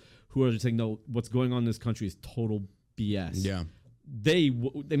people who are just saying, no, what's going on in this country is total BS. Yeah.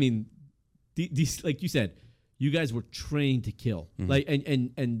 These, like you said, you guys were trained to kill. Mm-hmm. Like,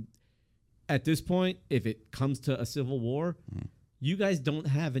 and at this point, if it comes to a civil war, you guys don't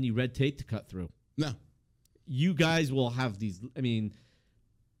have any red tape to cut through. No. You guys will have these,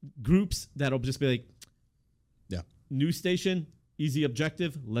 groups that'll just be like, yeah, news station, easy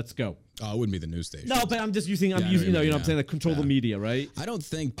objective, let's go. Oh, it wouldn't be the news station. No, but I'm using, what I'm saying, like control the media, right? I don't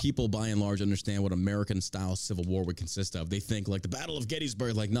think people by and large understand what American-style civil war would consist of. They think like the Battle of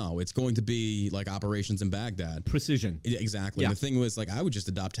Gettysburg, like, no, it's going to be like operations in Baghdad. Precision. Exactly. Yeah. The thing was, like, I would just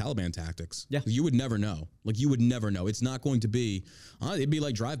adopt Taliban tactics. Yeah. You would never know. Like, you would never know. It's not going to be, it'd be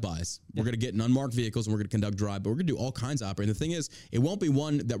like drive-bys. Yeah. We're going to get in unmarked vehicles and we're going to conduct drive, but we're going to do all kinds of operations. The thing is, it won't be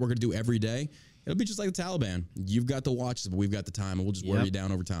one that we're going to do every day. It'll be just like the Taliban. You've got the watches, but we've got the time, and we'll just wear you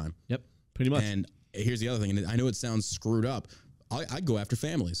down over time. Yep. Pretty much. And here's the other thing, and I know it sounds screwed up. I'd go after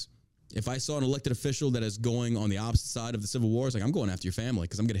families. If I saw an elected official that is going on the opposite side of the Civil War, it's like, I'm going after your family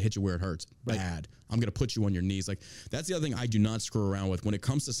because I'm going to hit you where it hurts. Right. Bad. I'm going to put you on your knees. Like, that's the other thing I do not screw around with. When it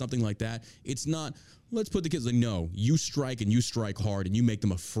comes to something like that, it's not, let's put the kids like, no, you strike and you strike hard and you make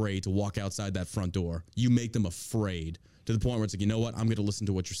them afraid to walk outside that front door. You make them afraid to the point where it's like, you know what? I'm going to listen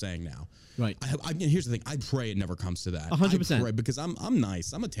to what you're saying now. Right. Here's the thing. I pray it never comes to that. 100%. I pray because I'm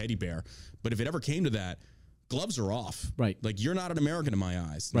nice. I'm a teddy bear. But if it ever came to that, gloves are off. Right. Like, you're not an American in my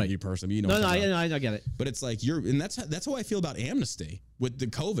eyes. Right. You personally, No, I get it. But it's like and that's how I feel about amnesty with the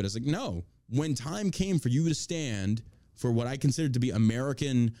COVID. It's like, no, when time came for you to stand for what I considered to be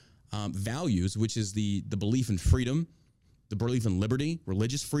American values, which is the belief in freedom, the belief in liberty,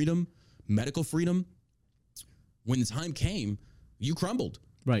 religious freedom, medical freedom. When the time came, you crumbled.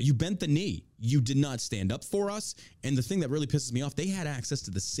 Right. You bent the knee. You did not stand up for us. And the thing that really pisses me off, they had access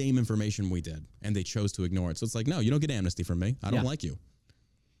to the same information we did, and they chose to ignore it. So it's like, no, you don't get amnesty from me. I don't like you.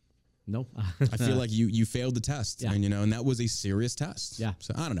 No. I feel like you failed the test. Yeah. And that was a serious test. Yeah.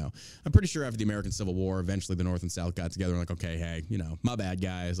 So I don't know. I'm pretty sure after the American Civil War, eventually the North and South got together and like, okay, hey, my bad,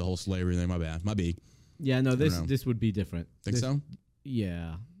 guys. The whole slavery thing, my bad. My B. Yeah, no, this would be different. Think so?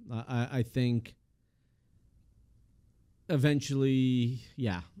 Yeah. I think eventually,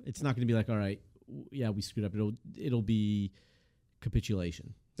 yeah, it's not going to be like, all right, yeah, we screwed up. It'll be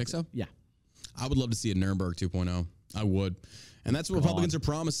capitulation. Think so? Yeah. I would love to see a Nuremberg 2.0. I would. And that's what Republicans are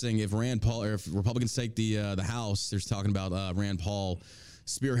promising. If Republicans take the House, they're talking about Rand Paul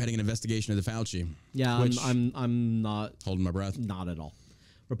spearheading an investigation into Fauci. Yeah, I'm not holding my breath. Not at all.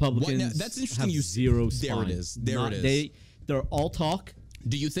 Republicans that's interesting. have zero spine. There it is. It is. They're all talk.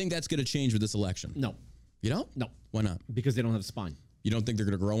 Do you think that's going to change with this election? No. You don't? No. Why not? Because they don't have a spine. You don't think they're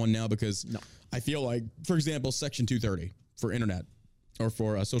going to grow one now? Because No. I feel like, for example, Section 230 for internet or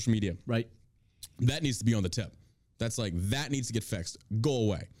for social media, Right. that needs to be on the tip. That's like, that needs to get fixed. Go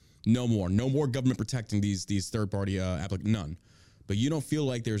away. No more. No more government protecting these third-party applicants. None. But you don't feel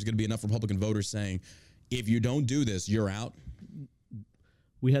like there's going to be enough Republican voters saying, if you don't do this, you're out?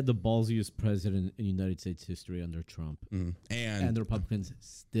 We had the ballsiest president in United States history under Trump. And the Republicans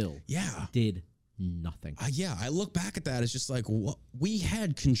still did nothing. Yeah, I look back at that. It's just like, what? We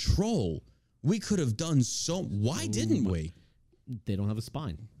had control. We could have done so. Why didn't we? They don't have a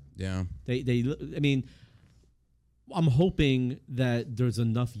spine. Yeah. I mean, I'm hoping that there's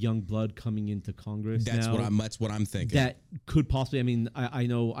enough young blood coming into Congress. That's what I'm thinking. That could possibly. I mean, I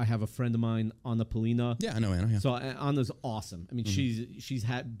know I have a friend of mine, Anna Polina. Yeah, I know Anna. Yeah. So Anna's awesome. I mean, she's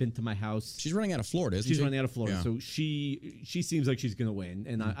been to my house. She's running out of Florida, isn't she? She's running out of Florida. Yeah. So she seems like she's gonna win,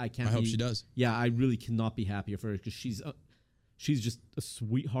 and I can't. I hope she does. Yeah, I really cannot be happier for her because she's just a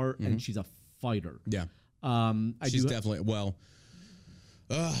sweetheart and she's a fighter. Yeah. She's definitely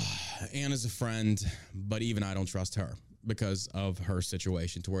Anna's a friend, but even I don't trust her because of her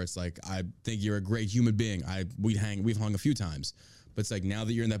situation. To where it's like, I think you're a great human being. We've hung a few times, but it's like, now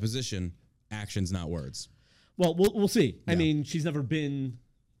that you're in that position, actions, not words. Well, we'll see. Yeah. I mean, she's never been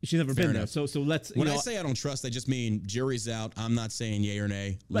there. So let's. When I say I don't trust, I just mean jury's out. I'm not saying yay or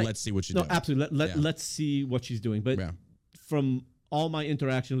nay. Right. Let's see what she does. No, absolutely. Let's see what she's doing. But from all my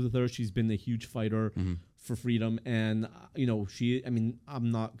interactions with her, she's been a huge fighter for freedom. And,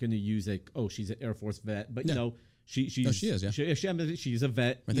 I'm not going to use she's an Air Force vet. But, she is, yeah. She's a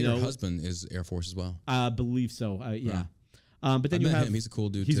vet. I think her husband is Air Force as well. I believe so. Yeah. But then you have him. He's a cool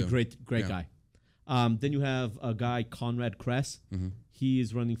dude, He's too. a great guy. Then you have a guy, Conrad Kress. He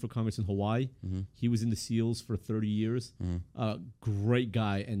is running for Congress in Hawaii. He was in the SEALs for 30 years. Great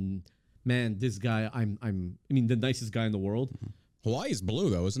guy. And, man, this guy, the nicest guy in the world. Hawaii's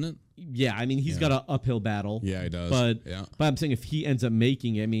blue, though, isn't it? Yeah, I mean, he's got an uphill battle. Yeah, he does. But I'm saying if he ends up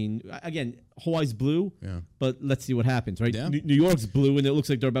making it, I mean, again, Hawaii's blue, but let's see what happens, right? Yeah. New York's blue, and it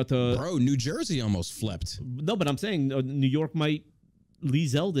looks like they're about to... Bro, New Jersey almost flipped. No, but I'm saying New York might... Lee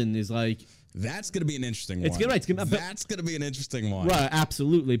Zeldin is like... That's going to be an interesting one. That's going to be an interesting one. Right,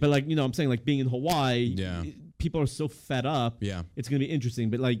 absolutely. But, I'm saying, being in Hawaii... People are so fed up. Yeah. It's going to be interesting.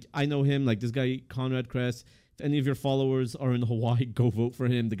 But, I know him, this guy, Conrad Kress... If any of your followers are in Hawaii, go vote for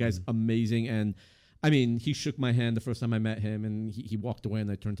him. The guy's amazing. And I mean, he shook my hand the first time I met him, and he walked away, and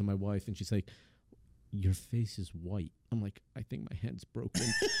I turned to my wife, and she's like, your face is white. I'm like, I think my hand's broken.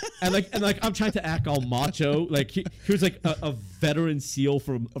 and I'm trying to act all macho. Here's a veteran SEAL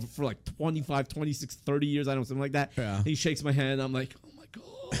for 25, 26, 30 years. I don't know, something like that. Yeah. He shakes my hand. I'm like, oh my God.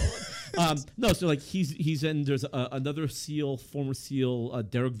 No, so he's in. There's another SEAL, former SEAL,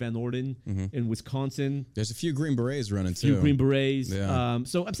 Derek Van Orden in Wisconsin. There's a few Green Berets running too. Green Berets. Yeah.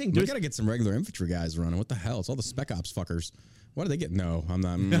 So I'm saying we gotta get some regular infantry guys running. What the hell? It's all the spec ops fuckers. What do they get? No, I'm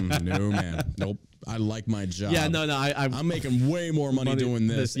not. No, man. Nope. I like my job. Yeah, no. I'm making way more money doing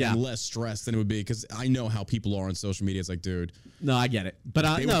this and less stress than it would be because I know how people are on social media. It's like, dude. No, I get it.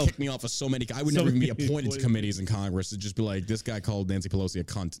 But they would kick me off of so many. I would never even be appointed to committees in Congress. It'd just be like, this guy called Nancy Pelosi a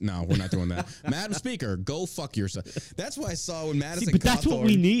cunt. No, we're not doing that. Madam Speaker, go fuck yourself. That's what I saw when Madison. But that's what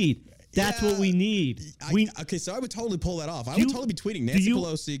we need. That's what we need. Okay, so I would totally pull that off. I would totally be tweeting Nancy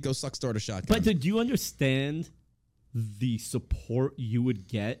Pelosi, go suck start a shotgun. But do you understand the support you would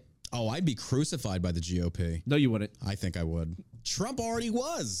get? Oh, I'd be crucified by the GOP. No, you wouldn't. I think I would. Trump already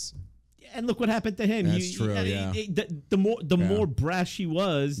was. And look what happened to him. That's true, yeah. The more brash he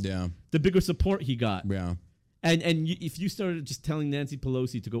was, the bigger support he got. Yeah. And if you started just telling Nancy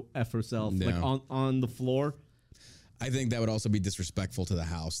Pelosi to go F herself on the floor, I think that would also be disrespectful to the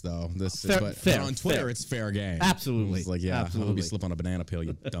House, though. Fair, but on Twitter, it's fair game. Absolutely. It's like, I hope you slip on a banana peel,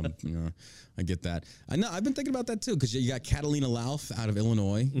 you dumb. I get that. I know. I've been thinking about that too because you got Catalina Louth out of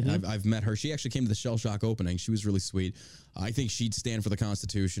Illinois. I've met her. She actually came to the Shell Shock opening. She was really sweet. I think she'd stand for the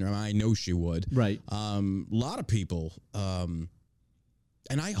Constitution. I know she would. Right. A lot of people. And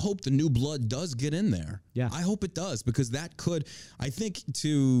I hope the new blood does get in there. Yeah. I hope it does because that could, I think,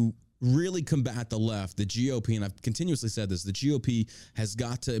 to really combat the left, the GOP, and I've continuously said this, the GOP has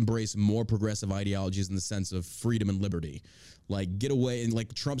got to embrace more progressive ideologies in the sense of freedom and liberty. Like, get away, and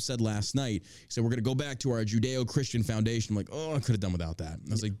like Trump said last night, he said, we're going to go back to our Judeo-Christian foundation. I'm like, oh, I could have done without that. And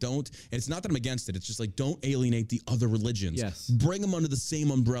I was like, don't, and it's not that I'm against it, it's just like, don't alienate the other religions. Yes. Bring them under the same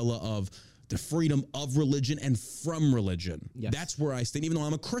umbrella of the freedom of religion and from religion. Yes. That's where I stand, even though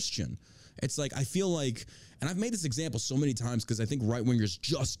I'm a Christian. It's like, I feel like, and I've made this example so many times because I think right-wingers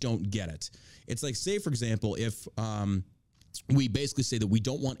just don't get it. It's like, say, for example, if we basically say that we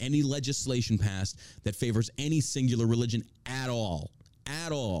don't want any legislation passed that favors any singular religion at all.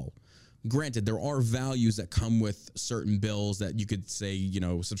 At all. Granted, there are values that come with certain bills that you could say,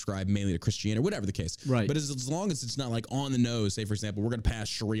 subscribe mainly to Christianity, or whatever the case. Right. But as long as it's not like on the nose, say, for example, we're going to pass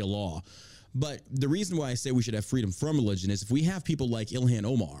Sharia law. But the reason why I say we should have freedom from religion is if we have people like Ilhan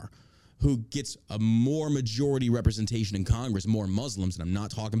Omar, who gets a more majority representation in Congress, more Muslims, and I'm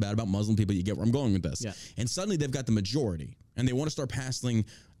not talking bad about Muslim people, you get where I'm going with this. Yeah. And suddenly they've got the majority, and they want to start passing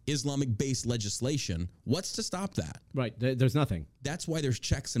Islamic-based legislation. What's to stop that? Right. There's nothing. That's why there's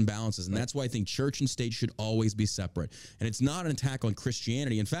checks and balances, and that's why I think church and state should always be separate. And it's not an attack on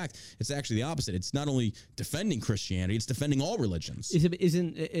Christianity. In fact, it's actually the opposite. It's not only defending Christianity, it's defending all religions.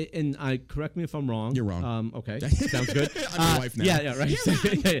 Isn't and I correct me if I'm wrong. You're wrong. Okay, sounds good. I'm your wife now. Yeah, right.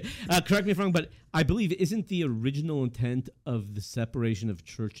 Correct me if I'm wrong, but I believe isn't the original intent of the separation of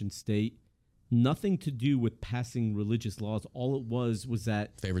church and state nothing to do with passing religious laws? All it was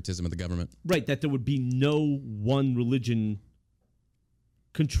that favoritism of the government. Right, that there would be no one religion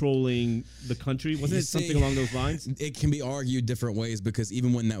controlling the country. Wasn't it something along those lines? It can be argued different ways, because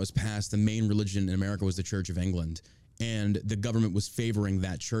even when that was passed, the main religion in America was the Church of England. And the government was favoring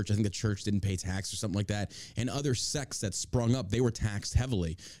that church. I think the church didn't pay tax or something like that. And other sects that sprung up, they were taxed heavily.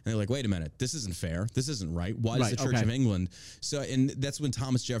 And they're like, wait a minute, this isn't fair. This isn't right. Why does the Church of England? So, and that's when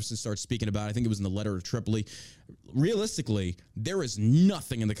Thomas Jefferson starts speaking about, I think it was in the letter of Tripoli. Realistically, there is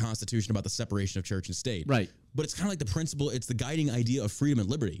nothing in the Constitution about the separation of church and state. Right. But it's kind of like the principle, it's the guiding idea of freedom and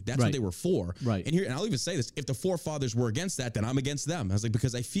liberty. That's what they were for. Right. And I'll even say this, if the forefathers were against that, then I'm against them. I was like,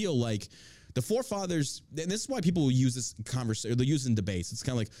 because I feel like the forefathers, and this is why people will use this conversation, they'll use it in debates. It's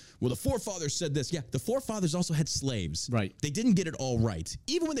kind of like, well, the forefathers said this. Yeah, the forefathers also had slaves. Right. They didn't get it all right.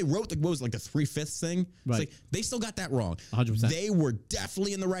 Even when they wrote, the 3/5 thing, it's like, they still got that wrong. 100%. They were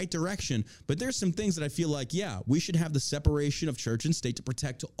definitely in the right direction. But there's some things that I feel like, yeah, we should have the separation of church and state to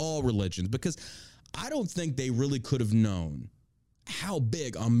protect all religions, because I don't think they really could have known how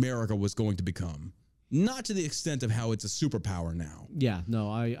big America was going to become. Not to the extent of how it's a superpower now. Yeah, no,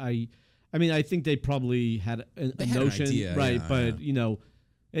 I mean, I think they probably had a notion, an idea, right? yeah, but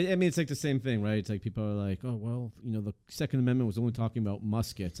I mean, it's like the same thing, right? It's like people are like, oh, well, the Second Amendment was only talking about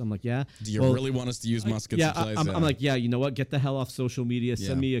muskets. I'm like, yeah. Do you really want us to use muskets? Yeah, I'm like, yeah, you know what? Get the hell off social media.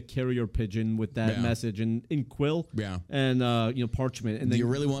 Send me a carrier pigeon with that message and in quill and, parchment. And do then, you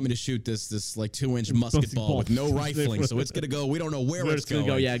really want me to shoot this like 2-inch musket ball with no rifling? So it's going to go, we don't know where it's going.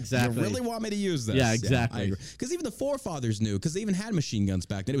 Go. Yeah, exactly. Do you really want me to use this? Yeah, exactly. Because even the forefathers knew, because they even had machine guns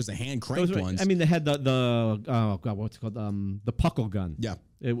back then. It was the hand cranked ones. I mean, they had the oh God, what's it called? The puckle gun. Yeah.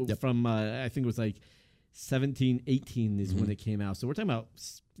 From I think it was like 1718 is when it came out. So we're talking about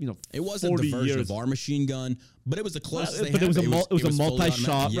it wasn't the version years. of our machine gun, but it was the closest they had. But it was a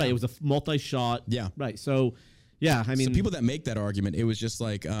multi-shot, yeah. right? It was a multi-shot, yeah, right. So yeah, I mean, so people that make that argument, it was just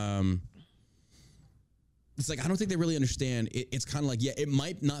like it's like I don't think they really understand. It's kind of like, yeah, it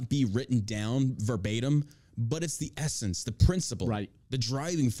might not be written down verbatim, but it's the essence, the principle, right, the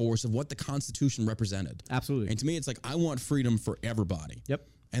driving force of what the Constitution represented. Absolutely. And to me, it's like, I want freedom for everybody. Yep.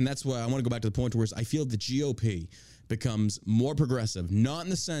 And that's why I want to go back to the point where I feel the GOP becomes more progressive, not in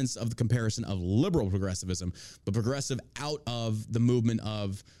the sense of the comparison of liberal progressivism, but progressive out of the movement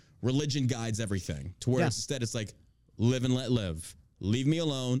of religion guides everything, to where instead it's like, live and let live. Leave me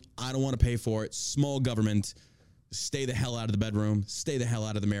alone. I don't want to pay for it. Small government. Stay the hell out of the bedroom. Stay the hell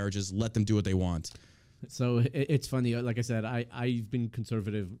out of the marriages. Let them do what they want. So it's funny. Like I said, I've been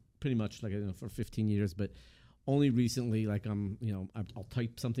conservative pretty much for 15 years, but only recently, I'll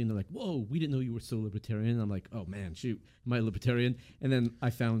type something. They're like, "Whoa, we didn't know you were so libertarian." I'm like, "Oh man, shoot, am I a libertarian?" And then I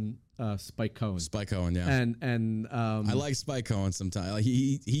found Spike Cohen. Spike Cohen, yeah. And I like Spike Cohen sometimes. Like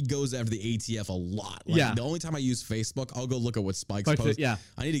he goes after the ATF a lot. Like, yeah. The only time I use Facebook, I'll go look at what Spike's post. Yeah.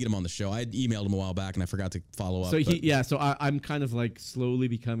 I need to get him on the show. I had emailed him a while back and I forgot to follow up. So So I'm kind of like slowly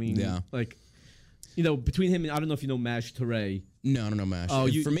becoming like. Between him and I don't know if you know Maj Touré. No, I don't know Mash.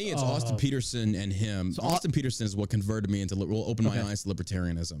 For me, it's Austin Peterson and him. So Austin Peterson is what converted me into, opened my eyes to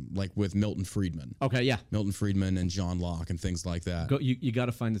libertarianism, like with Milton Friedman. Okay, yeah. Milton Friedman and John Locke and things like that. You got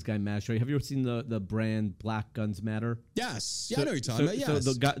to find this guy Maj Touré. Have you ever seen the brand Black Guns Matter? Yes. Yeah, I know what you're talking about. Yes.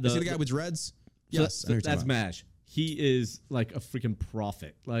 So Is he the guy with dreads? Yes. So that's Maj. He is like a freaking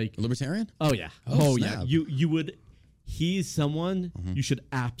prophet. Like a libertarian? Oh yeah. Oh yeah. You would. He's someone you should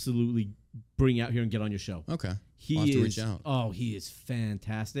absolutely bring out here and get on your show. Okay. I'll have to reach out. Oh, he is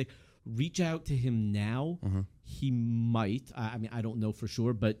fantastic. Reach out to him now. He might. I mean, I don't know for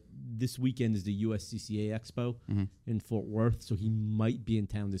sure, but this weekend is the USCCA Expo in Fort Worth, so he might be in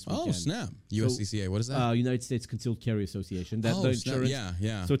town this weekend. Oh, snap. USCCA, what is that? United States Concealed Carry Association. The Snap. insurance.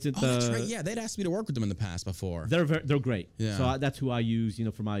 Yeah. So it's at that's right. Yeah, they'd asked me to work with them in the past before. They're great. Yeah. So that's who I use,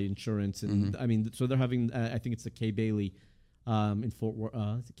 for my insurance. And I mean, so they're having, I think it's the Kay Bailey in Fort Worth.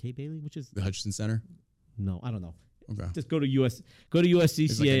 Is it Kay Bailey? Which is The Hutchinson Center? No, I don't know. Okay. Just go to USCCA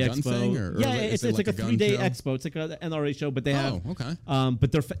Is it like a gun Expo. thing, or it's like like a a gun 3-day show? expo. It's like an NRA show, but they have. Oh, okay.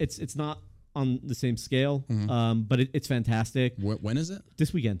 But it's not on the same scale. But it's fantastic. When is it?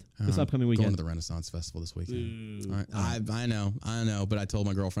 This weekend. This upcoming weekend. Going to the Renaissance Festival this weekend. I know, but I told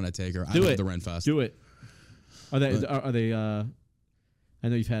my girlfriend I'd take her. I Do love it. the Ren Fest. Do it. Are they? I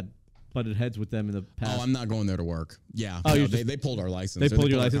know you've had butted heads with them in the past. Oh, I'm not going there to work. Yeah. Oh, No, they pulled our license. They pulled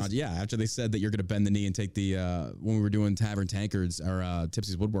your our license? Yeah, after they said that you're going to bend the knee and take the, when we were doing Tavern Tankards or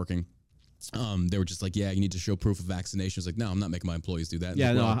Tipsy's Woodworking, they were just like, yeah, you need to show proof of vaccination. It's like, no, I'm not making my employees do that. Yeah,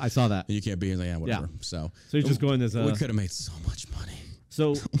 Like, no, well, I saw that. you can't be. Like, yeah, whatever. Yeah. So you're just going as a. we could have made so much money.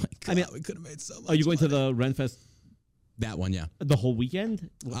 So Oh my God, I mean, we could have made so much are you going to money. the Renfest That one, yeah. the whole weekend?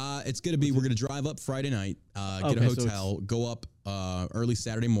 It's going to be, we're going to drive up Friday night, get Okay, a so hotel, go up early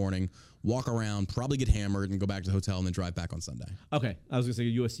Saturday morning, walk around, probably get hammered and go back to the hotel and then drive back on Sunday. Okay, I was gonna say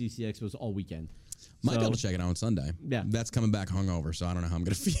USCCA Expo was all weekend. Might be So- able to check it out on Sunday. Yeah. That's coming back hungover, so I don't know how I'm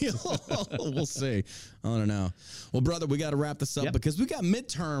going to feel. We'll see. I don't know. Well, brother, we got to wrap this up Yep. because we got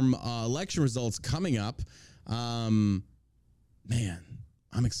midterm election results coming up. Man,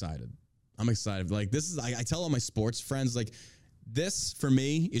 I'm excited. Like, this is, I tell all my sports friends, like, this for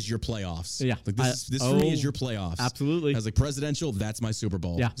me is your playoffs. Yeah. Like this for me is your playoffs. Absolutely. I was like, presidential, that's my Super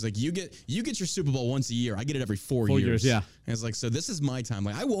Bowl. Yeah. It's like you get your Super Bowl once a year. I get it every 4 4 years. years, yeah. And it's like, so this is my time.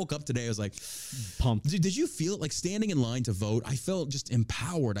 Like, I woke up today, I was like, Pumped. did you feel it? Like, standing in line to vote, I felt just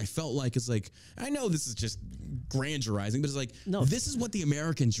empowered. I felt like, it's like, I know this is just grandirizing, but it's like, No. this is what the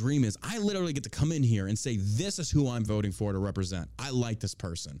American dream is. I literally get to come in here and say, this is who I'm voting for to represent. I like this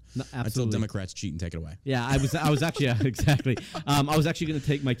person. No, Until absolutely. Democrats cheat and take it away. Yeah, I was actually exactly. I was actually going to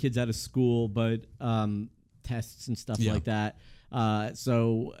take my kids out of school, but tests and stuff Yeah. like that.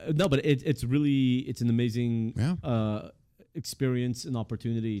 So no, but it's an amazing Yeah. experience and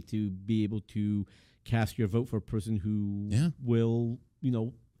opportunity to be able to cast your vote for a person who Yeah. will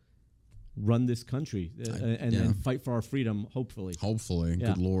run this country and yeah. fight for our freedom. Hopefully, Hopefully. Yeah.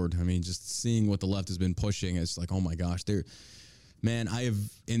 Good Lord. I mean, just seeing what the left has been pushing, it's like, oh my gosh, man, I have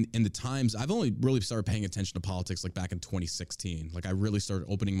in the times I've only really started paying attention to politics like back in 2016. Like, I really started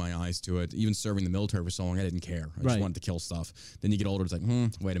opening my eyes to it. Even serving the military for so long, I didn't care. I just Right. wanted to kill stuff. Then you get older, it's like,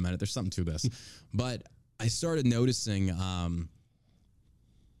 wait a minute, there's something to this. But I started noticing,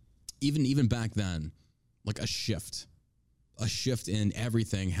 even back then, like a shift in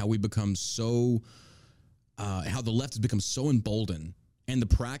everything. How we become so, how the left has become so emboldened. And the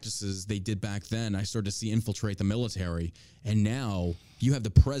practices they did back then, I started to see infiltrate the military. And now you have the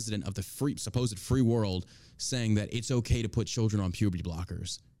president of the supposed free world saying that it's okay to put children on puberty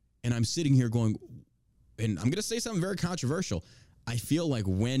blockers. And I'm sitting here going, and I'm going to say something very controversial. I feel like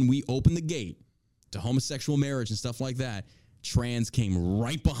when we opened the gate to homosexual marriage and stuff like that, trans came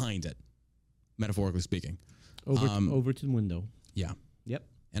right behind it, metaphorically speaking. over to the window. Yeah. Yep.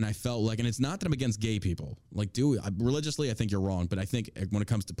 And I felt like, and it's not that I'm against gay people. Like, religiously, I think you're wrong. But I think when it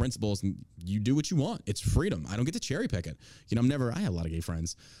comes to principles, you do what you want. It's freedom. I don't get to cherry pick it. I have a lot of gay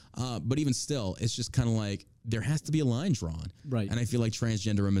friends. But even still, it's just kind of like, there has to be a line drawn. Right. And I feel like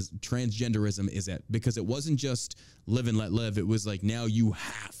transgenderism is it. Because it wasn't just live and let live. It was like, now you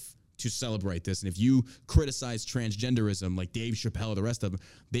have to celebrate this. And if you criticize transgenderism, like Dave Chappelle, the rest of them,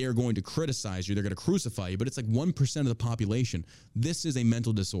 they are going to criticize you. They're going to crucify you. But it's like 1% of the population. This is a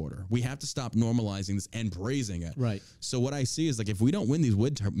mental disorder. We have to stop normalizing this and praising it. Right. So what I see is, like, if we don't win these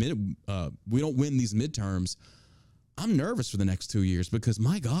midterms, I'm nervous for the next 2 years because,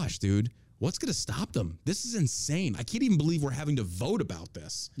 my gosh, dude, what's going to stop them? This is insane. I can't even believe we're having to vote about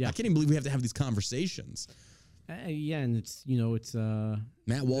this. Yeah. I can't even believe we have to have these conversations. Yeah, and it's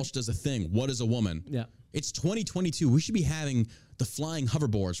Matt Walsh does a thing. What is a woman? Yeah. It's 2022. We should be having the flying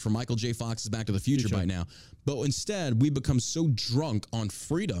hoverboards from Michael J. Fox's Back to the Future by now. But instead, we become so drunk on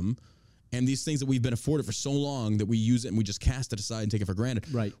freedom and these things that we've been afforded for so long that we use it and we just cast it aside and take it for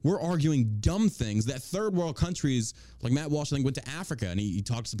granted. Right. We're arguing dumb things that third world countries, like Matt Walsh, I think, went to Africa and he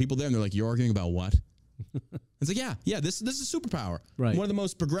talked to some people there and they're like, you're arguing about what? It's like, yeah, this is a superpower. Right. One of the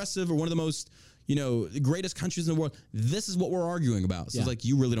most progressive or one of the most, greatest countries in the world. This is what we're arguing about. So Yeah. it's like,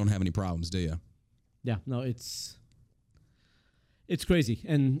 you really don't have any problems, do you? Yeah, no, it's crazy,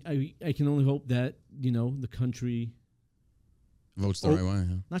 and I can only hope that the country Votes the right way.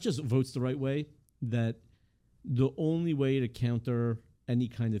 Yeah. not just votes the right way, that the only way to counter any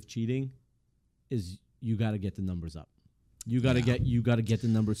kind of cheating is you got to get the numbers up. You got to get the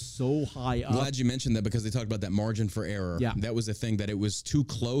numbers so high up. Glad you mentioned that because they talked about that margin for error. Yeah. That was the thing, that it was too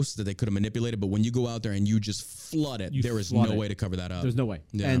close that they could have manipulated. But when you go out there and you just flood it, there is no way to cover that up. There's no way.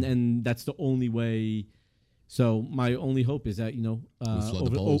 Yeah. And that's the only way. So my only hope is that,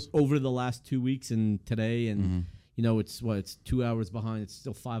 over the last 2 weeks and today and, it's 2 hours behind. It's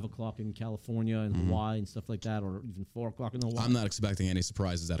still 5 o'clock in California and Hawaii and stuff like that, or even 4 o'clock in Hawaii. I'm not expecting any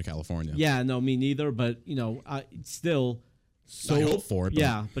surprises out of California. Yeah, no, me neither. But, it's still... So, I hope for it.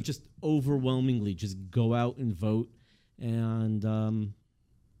 But just overwhelmingly, just go out and vote and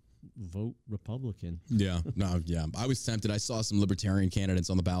vote Republican. Yeah, no, yeah. I was tempted. I saw some libertarian candidates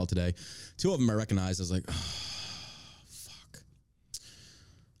on the ballot today. 2 of them I recognized. I was like, fuck.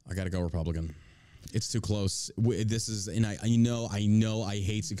 I got to go Republican. It's too close. This is, and I know I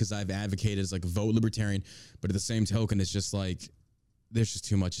hate it because I've advocated as like vote libertarian, but at the same token, it's just like, there's just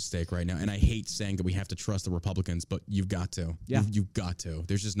too much at stake right now. And I hate saying that we have to trust the Republicans, but you've got to. Yeah. You've got to.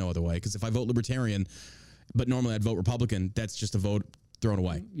 There's just no other way. Because if I vote Libertarian, but normally I'd vote Republican, that's just a vote thrown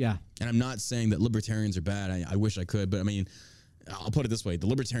away. Yeah. And I'm not saying that Libertarians are bad. I wish I could. But, I mean, I'll put it this way. The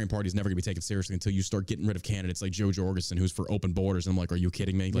Libertarian Party is never going to be taken seriously until you start getting rid of candidates like Joe Jorgensen, who's for open borders. And I'm like, are you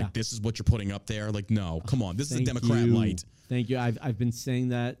kidding me? Like, this is what you're putting up there? Like, no. Come on. This is a Democrat light. Thank you. I've been saying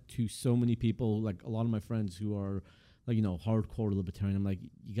that to so many people, like a lot of my friends who are... like, hardcore libertarian. I'm like,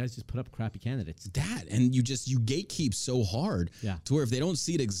 you guys just put up crappy candidates. That, and you gatekeep so hard to where if they don't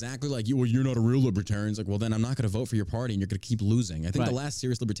see it exactly like you, well, you're not a real libertarian. It's like, well, then I'm not going to vote for your party and you're going to keep losing. I think the last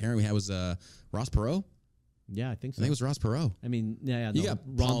serious libertarian we had was Ross Perot. Yeah, I think so. I think it was Ross Perot. I mean, yeah. You got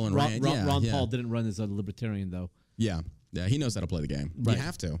Paul and Rand. Ron Paul didn't run as a libertarian, though. Yeah, he knows how to play the game. Right. You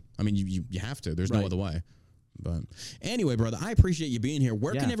have to. I mean, you have to. There's no other way. But anyway, brother, I appreciate you being here.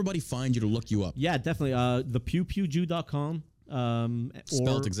 Where can everybody find you to look you up? Yeah, definitely. ThePewPewJew.com.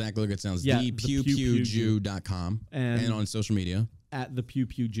 Spelled exactly like it sounds. ThePewPewJew.com. And on social media. At the Pew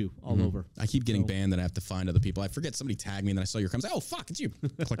Pew Jew all over. I keep getting banned that I have to find other people. I forget somebody tagged me and then I saw your comments. Oh, fuck, it's you.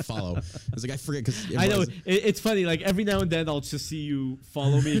 Click follow. I was like, I forget because I know it's funny. Like every now and then I'll just see you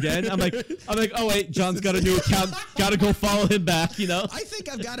follow me again. I'm like, oh wait, John's got a new account. Got to go follow him back. I think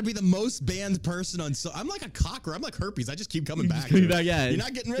I've got to be the most banned person on. So I'm like a cocker. I'm like herpes. I just keep coming back. Yeah. You're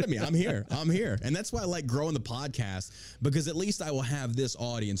not getting rid of me. I'm here. And that's why I like growing the podcast because at least I will have this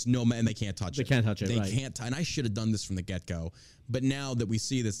audience. No man, they can't touch it. They can't touch it. They can't. And I should have done this from the get go. But now that we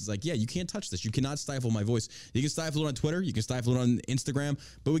see this, it's like, yeah, you can't touch this. You cannot stifle my voice. You can stifle it on Twitter. You can stifle it on Instagram.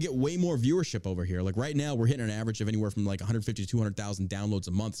 But we get way more viewership over here. Like right now, we're hitting an average of anywhere from like 150 to 200,000 downloads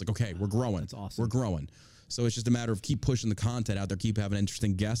a month. It's like, okay, we're growing. That's awesome. We're growing. So it's just a matter of keep pushing the content out there, keep having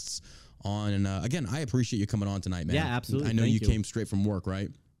interesting guests on. And again, I appreciate you coming on tonight, man. Yeah, absolutely. I know you came straight from work, right?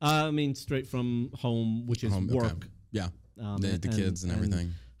 I mean, straight from home, which is work. Okay. Yeah. The kids and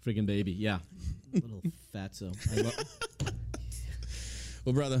everything. Friggin' baby. Yeah. Little fatso.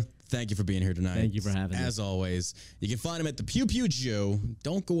 Well, brother, thank you for being here tonight. Thank you for having me. As always, you can find him at the Pew Pew Jew.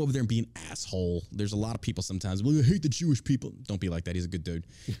 Don't go over there and be an asshole. There's a lot of people sometimes. Well, I hate the Jewish people. Don't be like that. He's a good dude.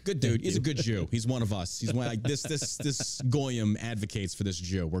 Good dude. He's a good Jew. He's one of us. He's one like this Goyim advocates for this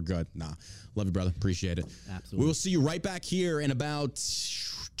Jew. We're good. Nah. Love you, brother. Appreciate it. Absolutely. We will see you right back here in about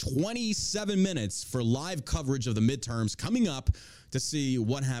 27 minutes for live coverage of the midterms coming up to see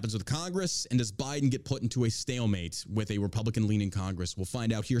what happens with Congress and does Biden get put into a stalemate with a Republican-leaning Congress. We'll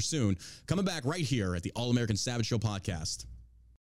find out here soon. Coming back right here at the All-American Savage Show podcast.